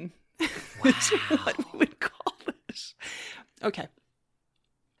Dickensian. Wow. Is what we would call this. Okay.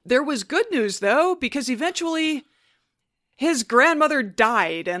 There was good news, though, because eventually his grandmother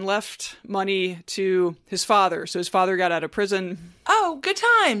died and left money to his father. So his father got out of prison. Oh, good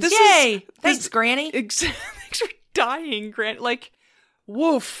times. Yay. Thanks, Granny. Thanks for dying, Granny. Like,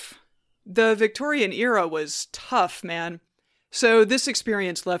 woof. The Victorian era was tough, man. So this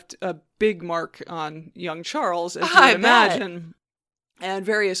experience left a big mark on young Charles, as you would imagine. And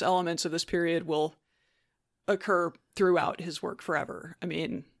various elements of this period will occur throughout his work forever. I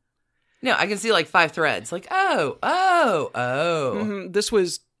mean... No, I can see like 5 threads. Like, oh. Mm-hmm. This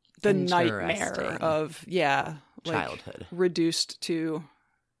was the nightmare of, childhood. Reduced to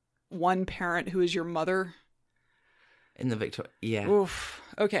one parent who is your mother. In the yeah. Oof.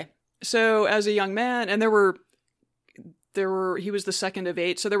 Okay. So as a young man, and he was the second of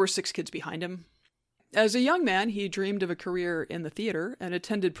 8, so there were 6 kids behind him. As a young man, he dreamed of a career in the theater and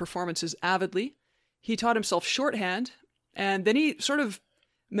attended performances avidly. He taught himself shorthand, and then he sort of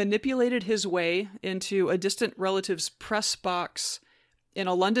manipulated his way into a distant relative's press box in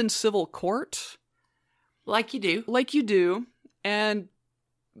a London civil court. Like you do. And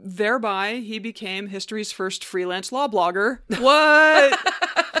thereby, he became history's first freelance law blogger. What?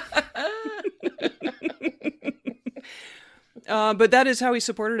 But that is how he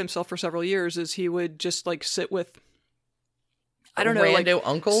supported himself for several years, is he would just sit with, I don't know, rando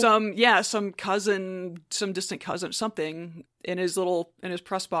uncle? Some cousin, some distant cousin, something in his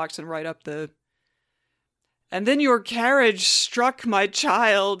press box and write up and then your carriage struck my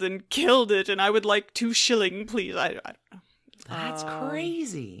child and killed it, and I would like 2 shilling, please. I don't know. That's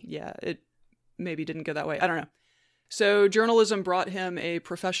crazy. Yeah, it maybe didn't go that way. I don't know. So journalism brought him a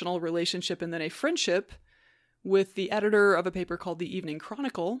professional relationship and then a friendship with the editor of a paper called the Evening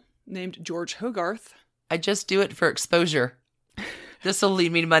Chronicle named George Hogarth. I just do it for exposure. This will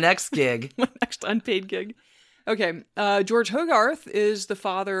lead me to my next gig. My next unpaid gig. Okay. George Hogarth is the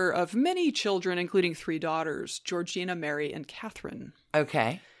father of many children, including 3 daughters, Georgina, Mary, and Catherine.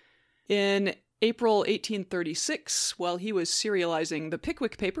 Okay. In April 1836, while he was serializing the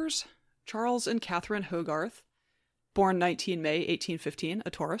Pickwick Papers, Charles and Catherine Hogarth, born 19 May 1815, a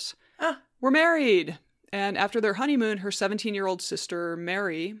Taurus, were married. And after their honeymoon, her 17-year-old sister,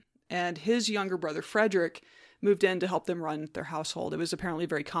 Mary, and his younger brother, Frederick, moved in to help them run their household. It was apparently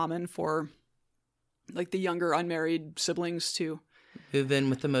very common for the younger unmarried siblings to move in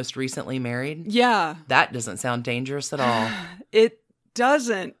with the most recently married. Yeah. That doesn't sound dangerous at all. It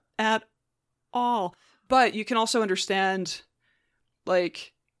doesn't at all. But you can also understand,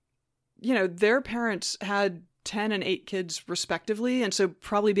 their parents had 10 and 8 kids respectively, and so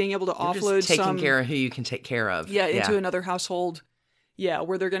probably being able to offload taking care of who you can take care of. Into another household,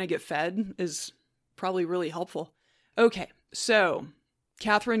 where they're going to get fed is probably really helpful. Okay, so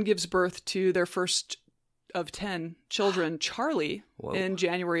Catherine gives birth to their first of 10 children, Charlie, in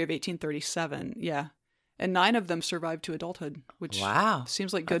January of 1837. Yeah, and 9 of them survived to adulthood, which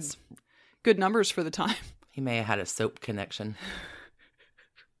seems like good numbers for the time. He may have had a soap connection.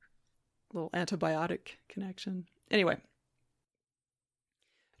 Little antibiotic connection. Anyway,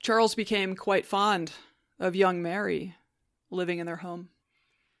 Charles became quite fond of young Mary living in their home.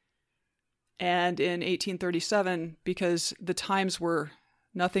 And in 1837, because the times were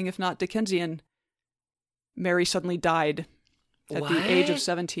nothing if not Dickensian, Mary suddenly died at the age of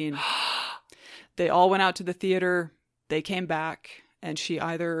 17. They all went out to the theater, they came back, and she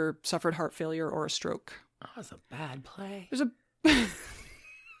either suffered heart failure or a stroke. Oh, that was a bad play. It was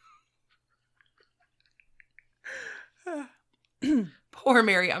Poor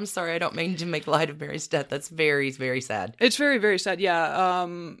Mary. I'm sorry. I don't mean to make light of Mary's death. That's very, very sad. It's very, very sad. Yeah.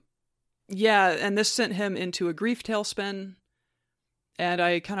 And this sent him into a grief tailspin. And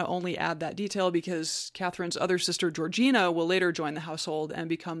I kind of only add that detail because Catherine's other sister, Georgina, will later join the household and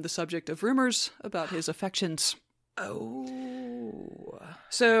become the subject of rumors about his affections. Oh.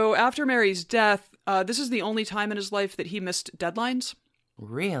 So after Mary's death, this is the only time in his life that he missed deadlines.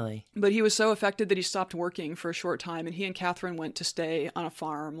 Really? But he was so affected that he stopped working for a short time, and he and Catherine went to stay on a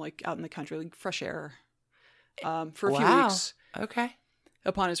farm, like out in the country, like fresh air, for a few weeks. Okay.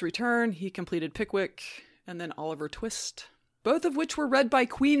 Upon his return, he completed Pickwick and then Oliver Twist, both of which were read by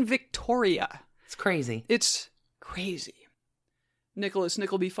Queen Victoria. It's crazy. It's crazy. Nicholas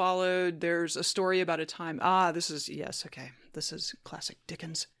Nickleby followed. There's a story about a time. This is classic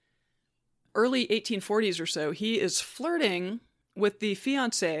Dickens. Early 1840s or so, he is flirting with the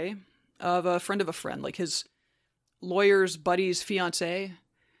fiancée of a friend, like his lawyer's buddy's fiancée.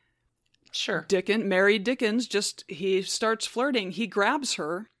 Sure. Mary Dickens, he starts flirting. He grabs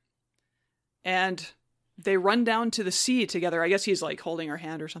her and they run down to the sea together. I guess he's like holding her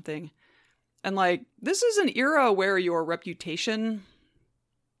hand or something. And like, this is an era where your reputation,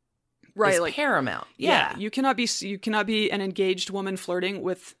 right, is like paramount. Yeah. You cannot be an engaged woman flirting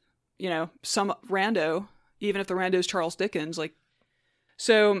with, some rando, even if the rando is Charles Dickens. Like,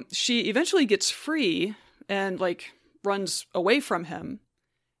 so she eventually gets free and like runs away from him.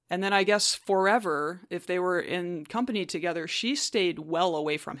 And then I guess forever, if they were in company together, she stayed well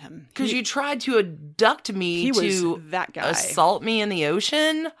away from him. Because you tried to abduct me he was to that guy. Assault me in the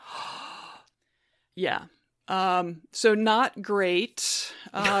ocean? Yeah. So not great.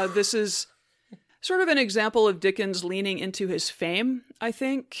 This is sort of an example of Dickens leaning into his fame, I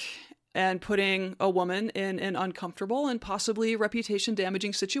think, and putting a woman in an uncomfortable and possibly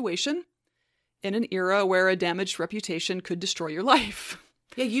reputation-damaging situation in an era where a damaged reputation could destroy your life.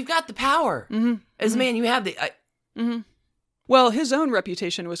 Yeah, you've got the power. Mm-hmm. As a man, you have the... Mm-hmm. Well, his own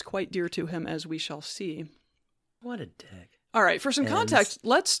reputation was quite dear to him, as we shall see. What a dick. All right, for some context,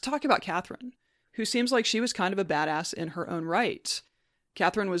 let's talk about Catherine, who seems like she was kind of a badass in her own right.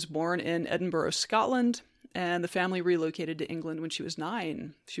 Catherine was born in Edinburgh, Scotland, and the family relocated to England when she was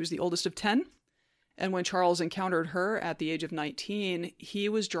 9. She was the oldest of 10. And when Charles encountered her at the age of 19, he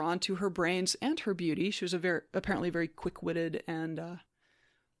was drawn to her brains and her beauty. She was apparently very quick-witted and...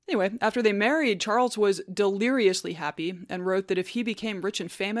 Anyway, after they married, Charles was deliriously happy and wrote that if he became rich and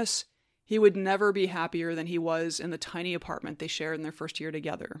famous, he would never be happier than he was in the tiny apartment they shared in their first year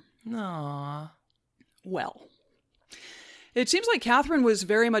together. Aww. Well, it seems like Catherine was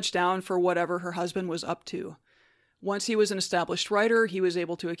very much down for whatever her husband was up to. Once he was an established writer, he was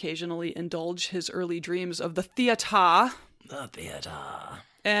able to occasionally indulge his early dreams of the theatre. The theatre.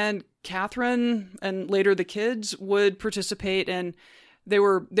 And Catherine, and later the kids, would participate in... They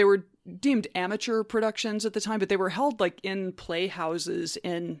were deemed amateur productions at the time, but they were held like in playhouses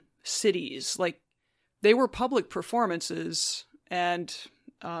in cities. Like they were public performances, and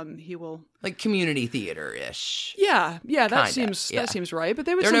he will like community theater-ish. Yeah, that Kinda, seems right. But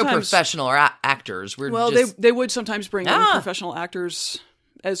they would they're sometimes no professional actors. They would sometimes bring in professional actors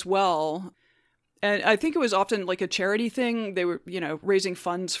as well. And I think it was often like a charity thing. They were, raising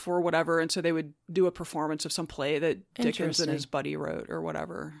funds for whatever. And so they would do a performance of some play that Dickens and his buddy wrote or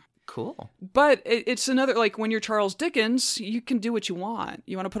whatever. Cool. But it's another, like when you're Charles Dickens, you can do what you want.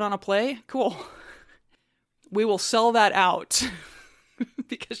 You want to put on a play? Cool. We will sell that out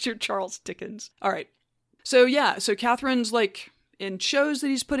because you're Charles Dickens. All right. So Catherine's like in shows that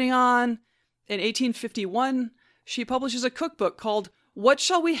he's putting on. In 1851, she publishes a cookbook called What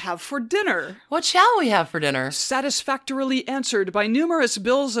Shall We Have for Dinner? What shall we have for dinner? Satisfactorily answered by numerous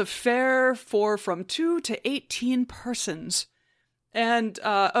bills of fare for from 2 to 18 persons. And,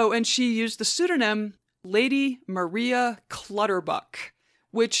 and she used the pseudonym Lady Maria Clutterbuck,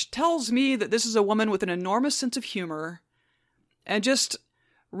 which tells me that this is a woman with an enormous sense of humor and just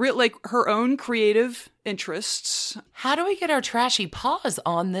like her own creative interests. How do we get our trashy paws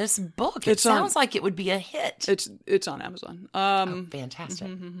on this book? It sounds like it would be a hit. It's on Amazon. Fantastic.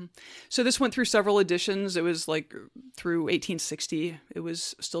 Mm-hmm. So this went through several editions. It was like through 1860. It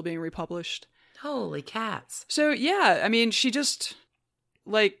was still being republished. Holy cats. So yeah, I mean, she just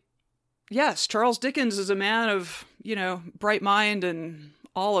yes, Charles Dickens is a man of, bright mind and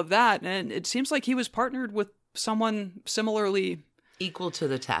all of that. And it seems like he was partnered with someone similarly equal to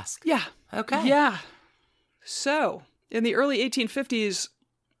the task. Yeah. Okay. Yeah. So, in the early 1850s,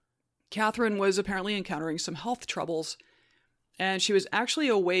 Catherine was apparently encountering some health troubles, and she was actually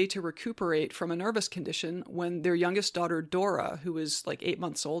away to recuperate from a nervous condition when their youngest daughter, Dora, who was like 8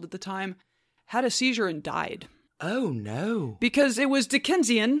 months old at the time, had a seizure and died. Oh, no. Because it was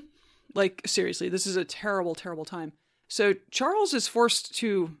Dickensian. Like, seriously, this is a terrible, terrible time. So, Charles is forced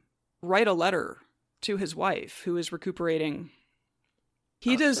to write a letter to his wife, who is recuperating.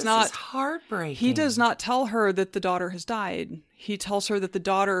 This is heartbreaking. He does not tell her that the daughter has died. He tells her that the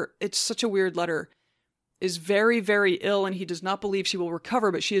daughter, it's such a weird letter. is very, very ill, and he does not believe she will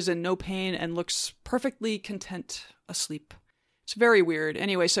recover, but she is in no pain and looks perfectly content asleep. It's very weird.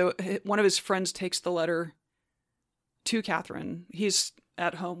 Anyway, so one of his friends takes the letter to Catherine. He's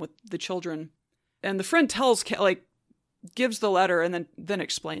at home with the children. And the friend gives the letter and then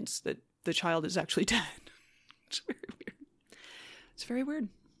explains that the child is actually dead. It's very weird. It's very weird.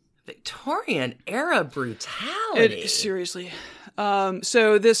 Victorian era brutality. Seriously.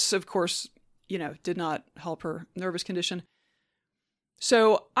 So this, of course, did not help her nervous condition.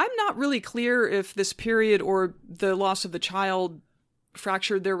 So I'm not really clear if this period or the loss of the child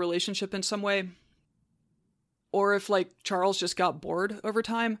fractured their relationship in some way, or if Charles just got bored over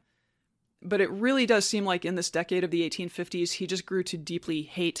time. But it really does seem like in this decade of the 1850s, he just grew to deeply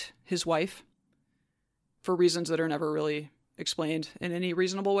hate his wife for reasons that are never really explained in any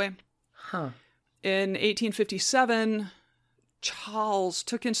reasonable way. Huh. In 1857, Charles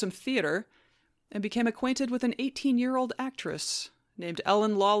took in some theater and became acquainted with an 18-year-old actress named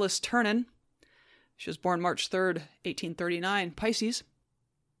Ellen Lawless Ternan. She was born March 3rd, 1839, Pisces.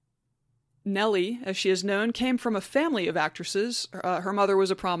 Nellie, as she is known, came from a family of actresses. Her mother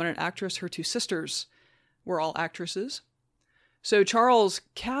was a prominent actress. Her two sisters were all actresses. So Charles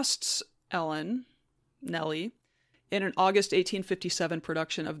casts Nellie, in an August 1857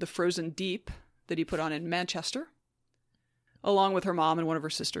 production of The Frozen Deep that he put on in Manchester, along with her mom and one of her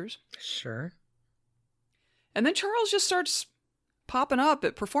sisters. Sure. And then Charles just starts popping up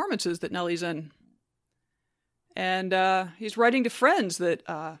at performances that Nellie's in. And he's writing to friends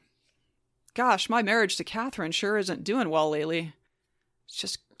that, gosh, my marriage to Catherine sure isn't doing well lately.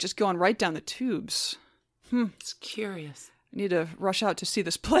 It's just going right down the tubes. It's curious. I need to rush out to see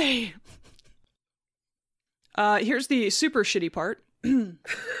this play. Here's the super shitty part.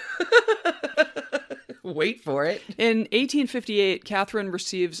 Wait for it. In 1858, Catherine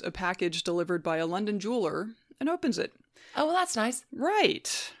receives a package delivered by a London jeweler and opens it. Oh, well, that's nice.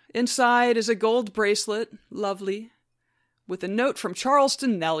 Right. Inside is a gold bracelet, lovely, with a note from Charles to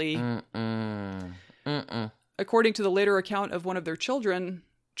Nellie. According to the later account of one of their children,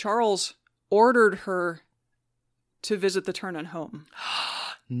 Charles ordered her to visit the Ternan home.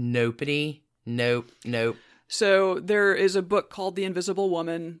 Nopity. Nope. So there is a book called The Invisible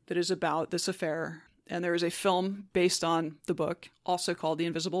Woman that is about this affair. And there is a film based on the book, also called The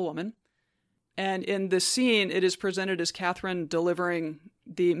Invisible Woman. And in this scene, it is presented as Catherine delivering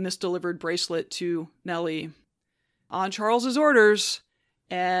the misdelivered bracelet to Nellie on Charles's orders.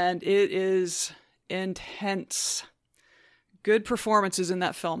 And it is intense. Good performances in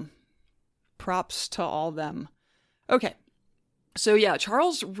that film. Props to all them. Okay. So yeah,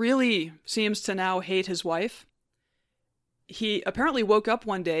 Charles really seems to now hate his wife. He apparently woke up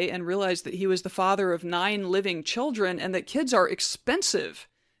one day and realized that he was the father of 9 living children and that kids are expensive.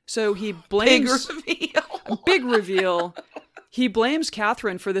 So he blames... Big reveal. Big reveal. He blames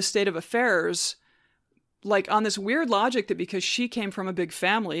Catherine for this state of affairs, on this weird logic that because she came from a big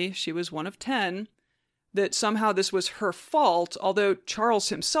family, she was one of 10, that somehow this was her fault, although Charles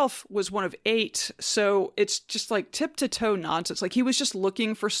himself was one of 8, so it's just tip-to-toe nonsense. He was just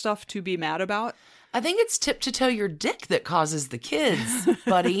looking for stuff to be mad about. I think it's tip-to-toe your dick that causes the kids,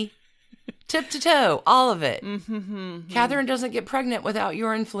 buddy. Tip-to-toe, all of it. Catherine doesn't get pregnant without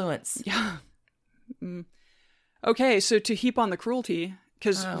your influence. Yeah. Okay, so to heap on the cruelty,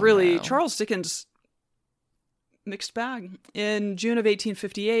 because no. Charles Dickens, mixed bag. In June of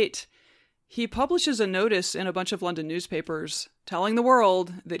 1858... he publishes a notice in a bunch of London newspapers telling the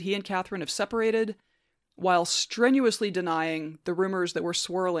world that he and Catherine have separated while strenuously denying the rumors that were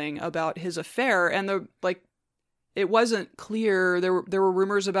swirling about his affair. And it wasn't clear. There were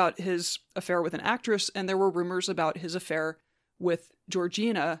rumors about his affair with an actress, and there were rumors about his affair with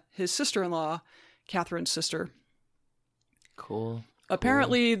Georgina, his sister-in-law, Catherine's sister. Cool.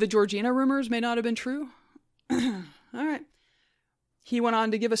 Apparently, the Georgina rumors may not have been true. All right. He went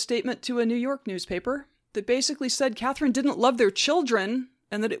on to give a statement to a New York newspaper that basically said Catherine didn't love their children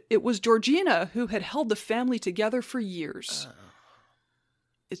and that it was Georgina who had held the family together for years.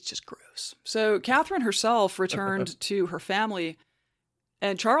 It's just gross. So Catherine herself returned to her family,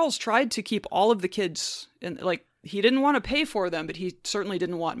 and Charles tried to keep all of the kids. And he didn't want to pay for them, but he certainly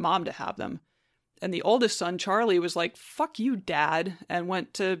didn't want mom to have them. And the oldest son, Charlie, was like, "Fuck you, Dad," and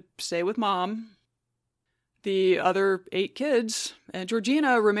went to stay with mom. The other 8 kids, and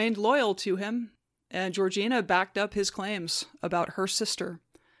Georgina remained loyal to him, and Georgina backed up his claims about her sister.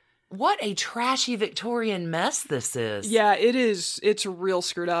 What a trashy Victorian mess this is. Yeah, it is. It's real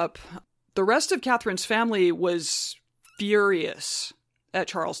screwed up. The rest of Catherine's family was furious at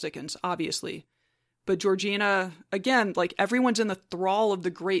Charles Dickens, obviously. But Georgina, again, everyone's in the thrall of the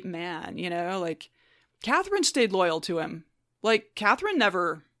great man, Catherine stayed loyal to him. Like, Catherine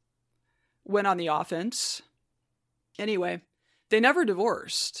never went on the offense. Anyway, they never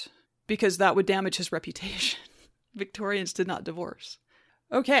divorced because that would damage his reputation. Victorians did not divorce.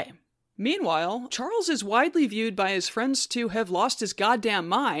 Okay. Meanwhile, Charles is widely viewed by his friends to have lost his goddamn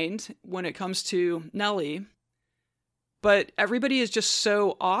mind when it comes to Nellie. But everybody is just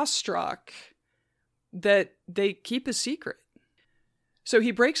so awestruck that they keep his secret. So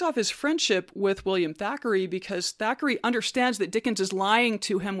he breaks off his friendship with William Thackeray because Thackeray understands that Dickens is lying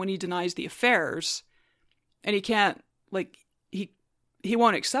to him when he denies the affairs. And he can't, like, he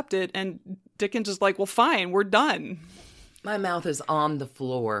won't accept it. And Dickens is like, well, fine, we're done. My mouth is on the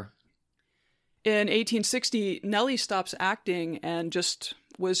floor. In 1860, Nellie stops acting and just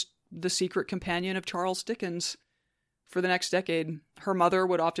was the secret companion of Charles Dickens for the next decade. Her mother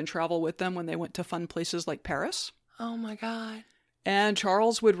would often travel with them when they went to fun places like Paris. Oh my God. And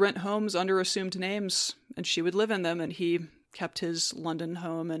Charles would rent homes under assumed names, and she would live in them, and he kept his London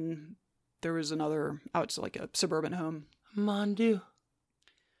home, and there was another, like a suburban home. Mon Dieu.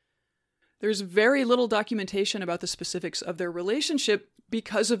 There's very little documentation about the specifics of their relationship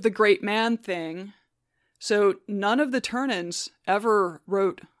because of the great man thing. So none of the Turnans ever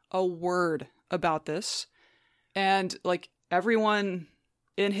wrote a word about this. And like everyone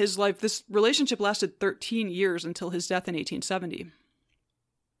in his life, this relationship lasted 13 years until his death in 1870.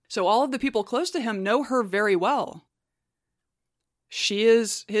 So all of the people close to him know her very well. She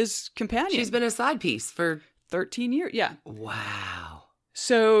is his companion. She's been a side piece for 13 years. Yeah. Wow.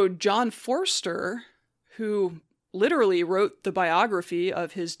 So John Forster, who literally wrote the biography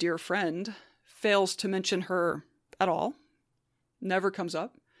of his dear friend, fails to mention her at all. Never comes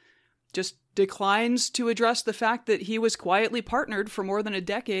up. Just declines to address the fact that he was quietly partnered for more than a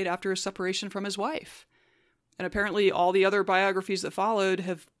decade after his separation from his wife. And apparently all the other biographies that followed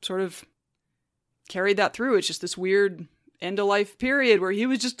have sort of carried that through. It's just this weird end-of-life period where he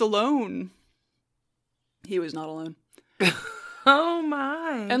was just alone. He was not alone. Oh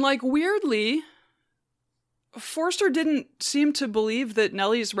my. And like weirdly, Forster didn't seem to believe that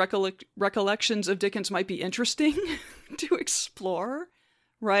Nellie's recollections of Dickens might be interesting to explore,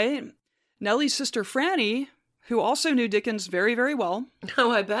 right? Nellie's sister Franny, who also knew Dickens very, very well.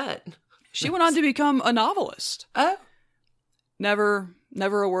 Oh, I bet. She went on to become a novelist. Oh. Never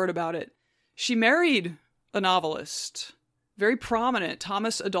a word about it. She married a novelist, very prominent,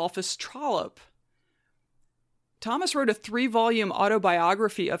 Thomas Adolphus Trollope. Thomas wrote a 3-volume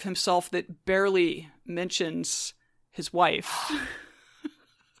autobiography of himself that barely mentions his wife.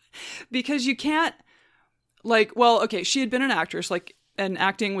 Because you can't, like, well, okay, she had been an actress, like, and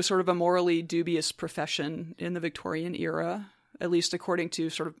acting was sort of a morally dubious profession in the Victorian era, at least according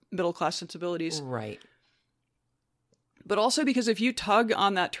to sort of middle-class sensibilities. Right. But also because if you tug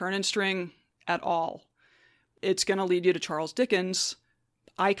on that turn-in string at all, it's going to lead you to Charles Dickens,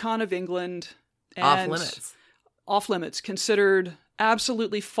 icon of England. And off limits. Off limits, considered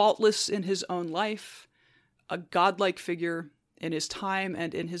absolutely faultless in his own life, a godlike figure in his time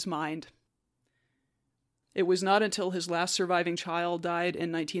and in his mind. It was not until his last surviving child died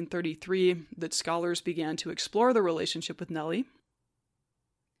in 1933 that scholars began to explore the relationship with Nellie.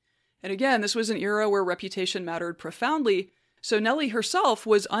 And again, this was an era where reputation mattered profoundly, so Nellie herself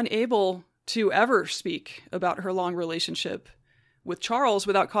was unable to ever speak about her long relationship with Charles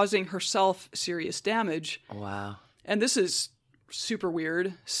without causing herself serious damage. Wow. And this is super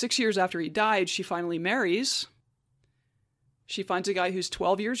weird. 6 years after he died, she finally marries. She finds a guy who's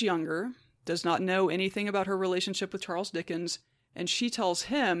 12 years younger, does not know anything about her relationship with Charles Dickens, and she tells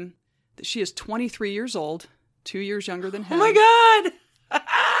him that she is 23 years old, 2 years younger than him. Oh my God!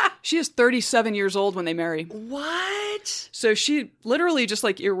 She is 37 years old when they marry. What? So she literally just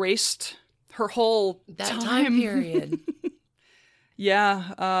like erased her whole time period.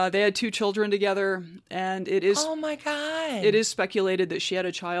 Yeah, they had 2 children together, and it is... Oh my God. It is speculated that she had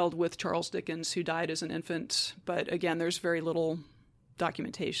a child with Charles Dickens who died as an infant, but again, there's very little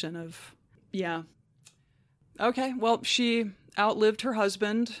documentation of... Yeah. Okay, well, she outlived her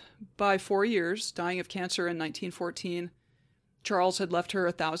husband by 4 years, dying of cancer in 1914. Charles had left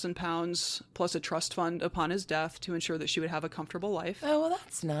her £1,000 plus a trust fund upon his death to ensure that she would have a comfortable life. Oh, well,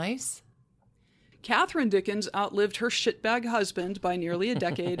 that's nice. Catherine Dickens outlived her shitbag husband by nearly a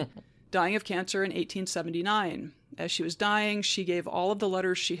decade, dying of cancer in 1879. As she was dying, she gave all of the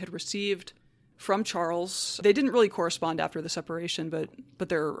letters she had received from Charles. They didn't really correspond after the separation, but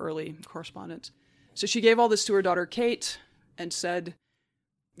they're early correspondence. So she gave all this to her daughter Kate and said,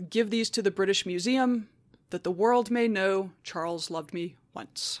 "Give these to the British Museum, that the world may know Charles loved me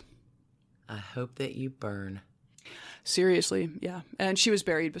once." I hope that you burn. Seriously, yeah. And she was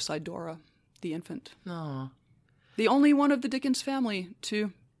buried beside Dora. the infant. Oh. The only one of the Dickens family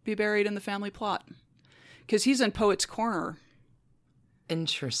to be buried in the family plot. Because he's in Poets' Corner.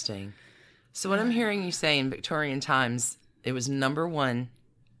 Interesting. So what I'm hearing you say in Victorian times, it was number 1,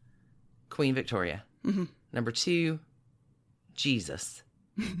 Queen Victoria. Mm-hmm. Number 2, Jesus.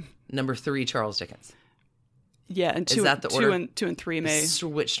 Number 3, Charles Dickens. Yeah, and Is that the order? Two and three may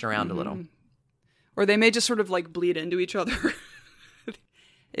switched around a little. Or they may just sort of like bleed into each other.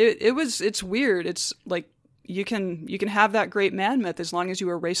 It's weird. It's like you can have that great man myth as long as you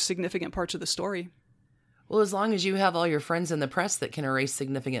erase significant parts of the story. Well, as long as you have all your friends in the press that can erase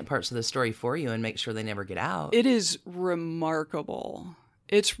significant parts of the story for you and make sure they never get out. It is remarkable.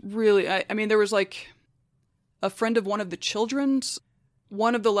 It's really, I mean, there was like a friend of one of the children's,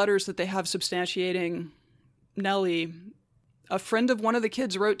 one of the letters that they have substantiating Nellie, a friend of one of the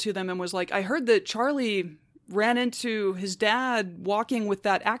kids wrote to them and was like, I heard that Charlie ran into his dad walking with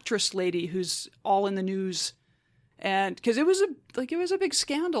that actress lady who's all in the news. And because it was a big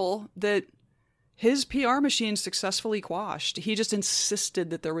scandal that his PR machine successfully quashed. He just insisted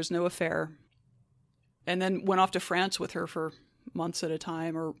that there was no affair. And then went off to France with her for months at a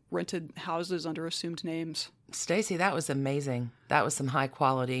time or rented houses under assumed names. Stacey, that was amazing. That was some high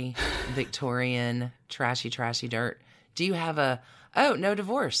quality Victorian trashy dirt. Do you have no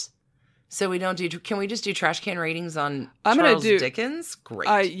divorce. So we don't do, can we just do trash can ratings on Charles Dickens?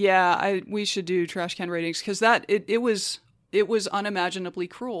 Great. We should do trash can ratings because it was unimaginably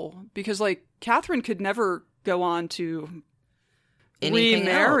cruel because like Catherine could never go on to Anything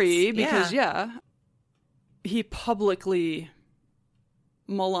remarry else. because he publicly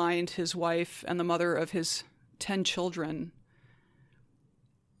maligned his wife and the mother of his 10 children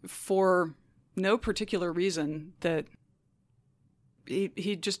for no particular reason that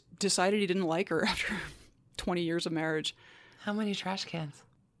he just decided he didn't like her after 20 years of marriage. How many trash cans?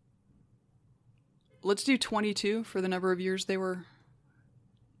 Let's do 22 for the number of years they were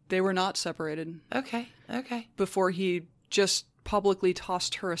not separated. Okay. Before he just publicly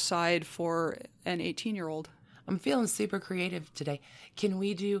tossed her aside for an 18-year-old. I'm feeling super creative today. Can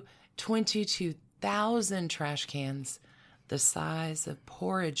we do 22,000 trash cans the size of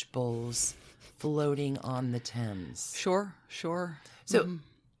porridge bowls floating on the Thames? Sure. So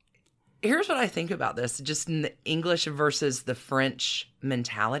here's what I think about this, just in the English versus the French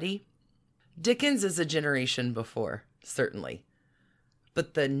mentality. Dickens is a generation before, certainly.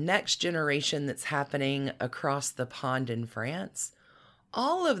 But the next generation that's happening across the pond in France,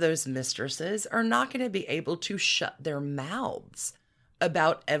 all of those mistresses are not going to be able to shut their mouths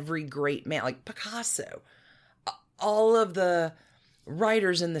about every great man, like Picasso. All of the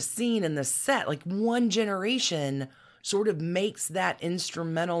writers in the scene and the set, like one generation sort of makes that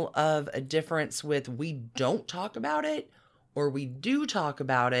instrumental of a difference with we don't talk about it or we do talk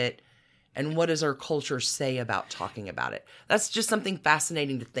about it. And what does our culture say about talking about it? That's just something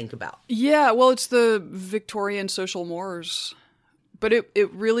fascinating to think about. Yeah, well, it's the Victorian social mores. But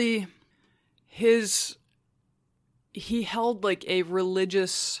it really, he held like a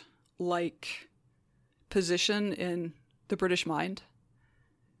religious-like position in the British mind.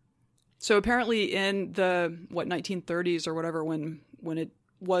 So apparently in the, 1930s or whatever, when it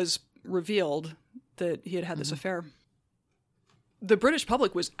was revealed that he had this affair, the British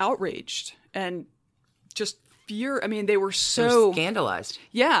public was outraged and just I mean, they were so scandalized.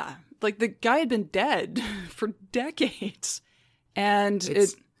 Yeah. Like the guy had been dead for decades. And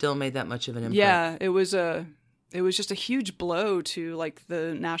it still made that much of an impact. Yeah, it was just a huge blow to like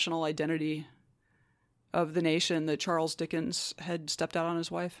the national identity of the nation that Charles Dickens had stepped out on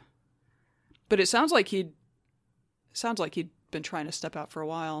his wife. But it sounds like he'd been trying to step out for a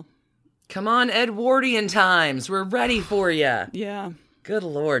while. Come on, Edwardian times. We're ready for you. Yeah. Good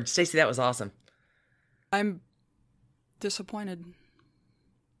Lord. Stacey, that was awesome. I'm disappointed.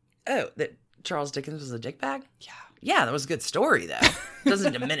 Oh, that Charles Dickens was a dickbag? Yeah. Yeah, that was a good story, though.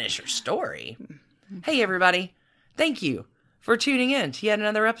 Doesn't diminish your story. Hey, everybody. Thank you for tuning in to yet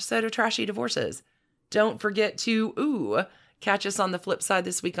another episode of Trashy Divorces. Don't forget to, catch us on the flip side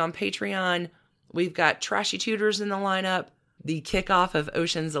this week on Patreon. We've got Trashy Tutors in the lineup. The kickoff of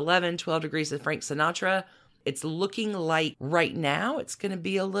Ocean's 11, 12 Degrees of Frank Sinatra. It's looking like right now it's going to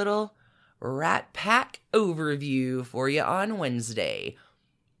be a little Rat Pack overview for you on Wednesday.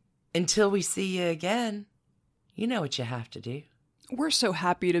 Until we see you again, you know what you have to do. We're so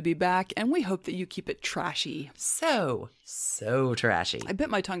happy to be back, and we hope that you keep it trashy. So trashy. I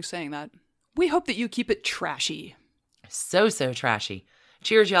bit my tongue saying that. We hope that you keep it trashy. So trashy.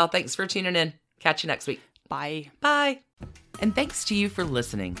 Cheers, y'all. Thanks for tuning in. Catch you next week. Bye. Bye. And thanks to you for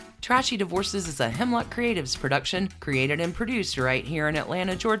listening. Trashy Divorces is a Hemlock Creatives production, created and produced right here in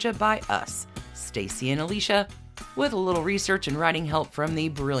Atlanta, Georgia by us, Stacy and Alicia, with a little research and writing help from the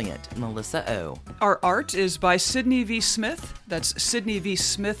brilliant Melissa O. Our art is by Sydney V. Smith. That's Sydney V.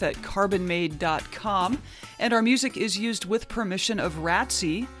 Smith at carbonmade.com. And our music is used with permission of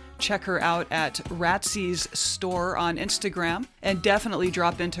Ratsy. Check her out at Ratsy's store on Instagram, and definitely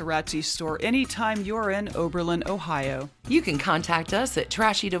drop into Ratsy's store anytime you're in Oberlin, Ohio. You can contact us at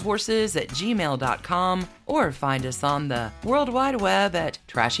trashydivorces@gmail.com or find us on the World Wide Web at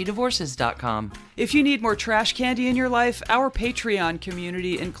trashydivorces.com. If you need more trash candy in your life, our Patreon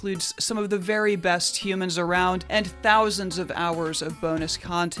community includes some of the very best humans around and thousands of hours of bonus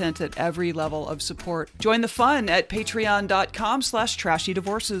content at every level of support. Join the fun at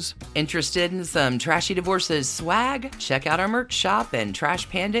patreon.com/trashydivorces. Interested in some Trashy Divorces swag? Check out our merch shop and Trash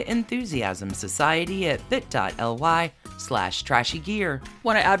Panda Enthusiasm Society at bit.ly/trashygear.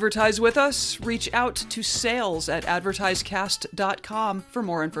 Want to advertise with us? Reach out to sales@advertisecast.com for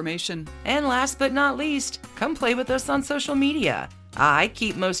more information. And last but not least, come play with us on social media. I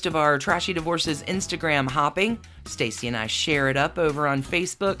keep most of our Trashy Divorces Instagram hopping. Stacy and I share it up over on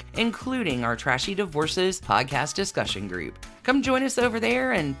Facebook, including our Trashy Divorces podcast discussion group. Come join us over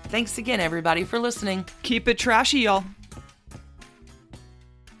there, and thanks again, everybody, for listening. Keep it trashy, y'all.